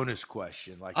a bonus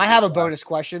question. Like I have a bonus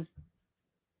question.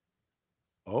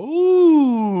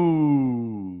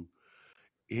 Oh,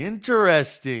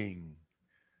 interesting.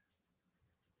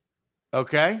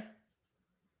 Okay.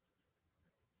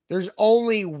 There's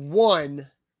only one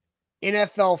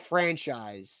NFL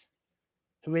franchise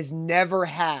who has never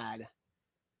had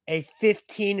a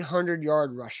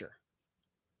 1,500-yard rusher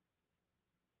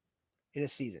in a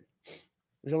season.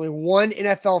 There's only one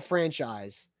NFL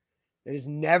franchise that has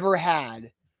never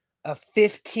had a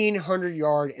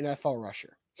 1,500-yard NFL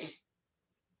rusher.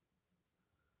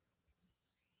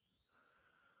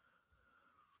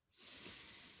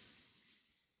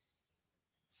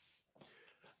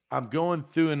 I'm going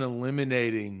through and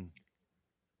eliminating.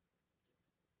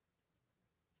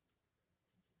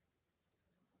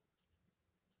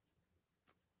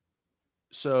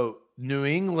 So New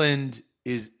England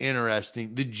is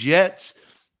interesting. The Jets,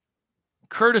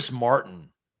 Curtis, my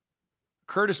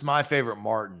favorite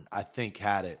Martin, I think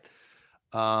had it.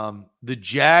 The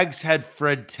Jags had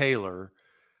Fred Taylor.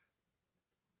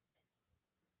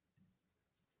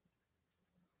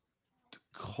 The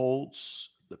Colts,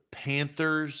 the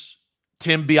Panthers,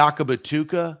 Tim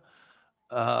Biakabatuka.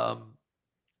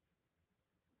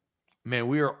 Man,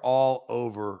 we are all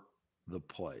over the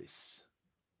place.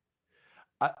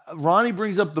 Ronnie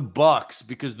brings up the Bucks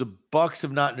because the Bucks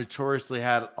have not notoriously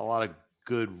had a lot of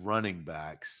good running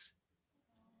backs.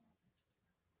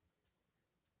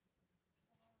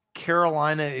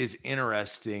 Carolina is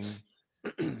interesting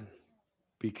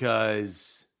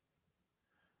because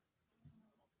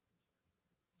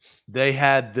they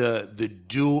had the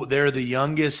dual. They're the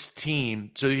youngest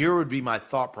team. So here would be my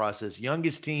thought process: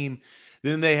 youngest team.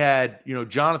 Then they had,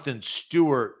 Jonathan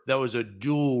Stewart. That was a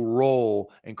dual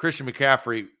role, and Christian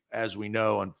McCaffrey, as we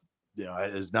know, and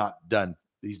has not done.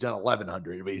 He's done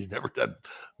 1,100, but he's never done.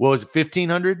 What was it,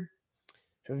 1,500?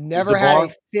 Who've never had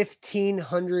a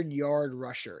 1,500-yard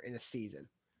rusher in a season.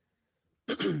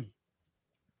 I'm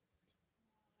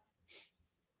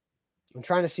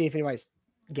trying to see if anybody's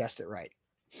guessed it right.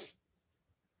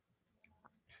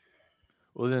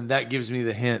 Well, then that gives me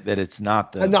the hint that it's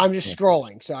not the. No, I'm just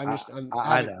scrolling, so I know.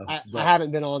 I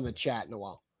haven't been on the chat in a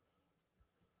while.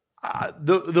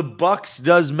 The Bucks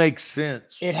does make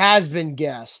sense. It has been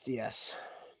guessed, yes.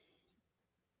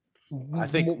 I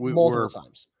think multiple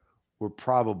times. We're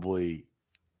probably.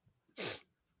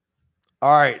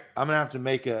 All right, I'm gonna have to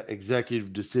make an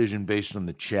executive decision based on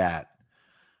the chat.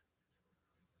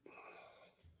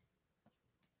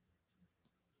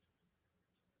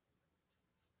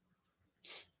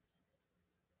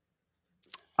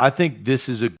 I think this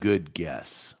is a good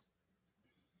guess.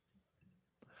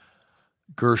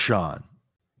 Gershon,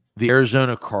 the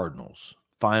Arizona Cardinals,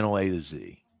 final A to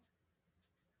Z.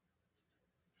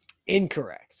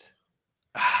 Incorrect.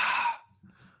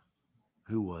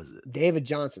 Who was it? David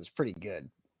Johnson's pretty good.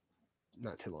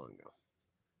 Not too long ago.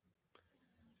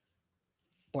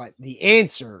 But the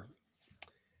answer,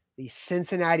 the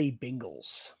Cincinnati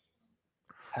Bengals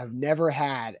have never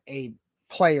had a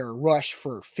player rush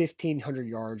for 1,500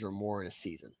 yards or more in a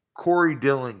season. Corey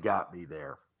Dillon got me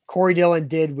there. Corey Dillon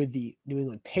did with the New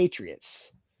England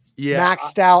Patriots. Yeah.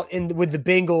 Maxed out with the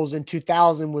Bengals in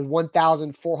 2000 with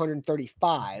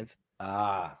 1,435.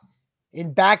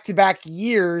 In back-to-back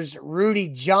years, Rudy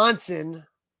Johnson,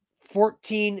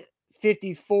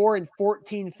 1,454 and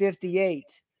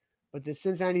 1,458. But the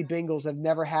Cincinnati Bengals have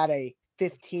never had a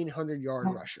 1,500-yard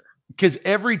rusher. Because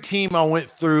every team I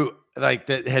went through, like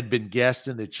that had been guessed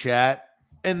in the chat,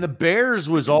 and the Bears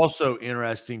was also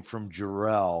interesting from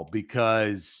Jarrell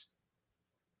because,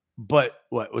 but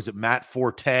what was it, Matt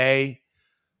Forte?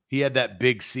 He had that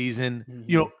big season.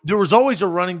 Mm-hmm. There was always a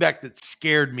running back that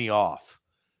scared me off.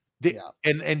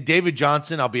 And David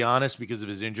Johnson, I'll be honest, because of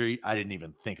his injury, I didn't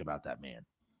even think about that man.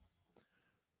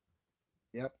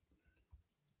 Yep.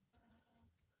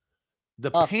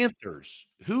 The Panthers.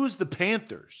 Who is the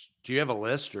Panthers? Do you have a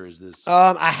list, or is this?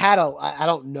 I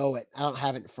don't know it. I don't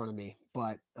have it in front of me,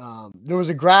 but there was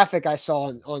a graphic I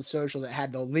saw on social that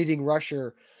had the leading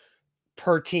rusher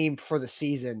per team for the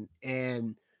season,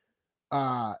 and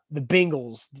the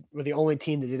Bengals were the only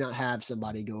team that did not have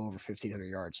somebody go over 1,500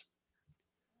 yards.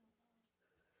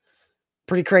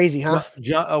 Pretty crazy, huh?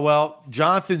 Well,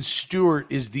 Jonathan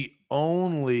Stewart is the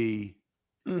only.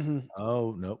 Mm-hmm.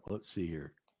 Oh no, let's see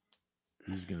here.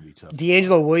 He's going to be tough.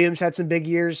 D'Angelo Williams had some big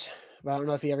years, but I don't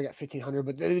know if he ever got 1,500,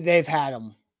 but they've had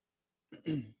him.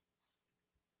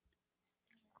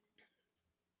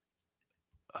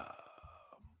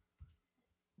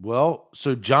 Well,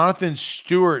 so Jonathan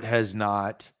Stewart has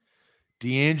not.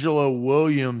 D'Angelo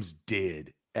Williams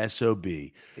did. SOB.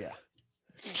 Yeah.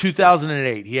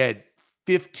 2008, he had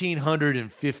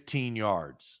 1,515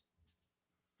 yards.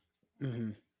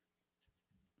 Mm-hmm.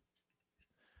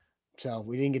 So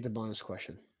we didn't get the bonus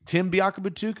question. Tim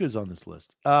Biakabatuka is on this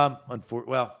list.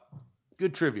 Well,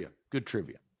 good trivia. Good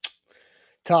trivia.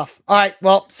 Tough. All right.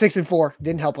 Well, 6-4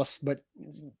 didn't help us, but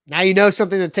now you know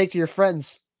something to take to your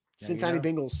friends. Cincinnati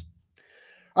Bengals.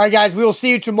 All right, guys. We will see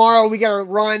you tomorrow. We got to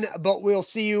run, but we'll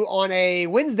see you on a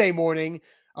Wednesday morning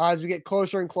as we get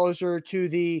closer and closer to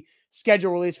the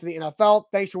schedule release for the NFL.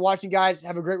 Thanks for watching, guys.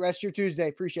 Have a great rest of your Tuesday.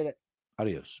 Appreciate it.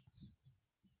 Adios.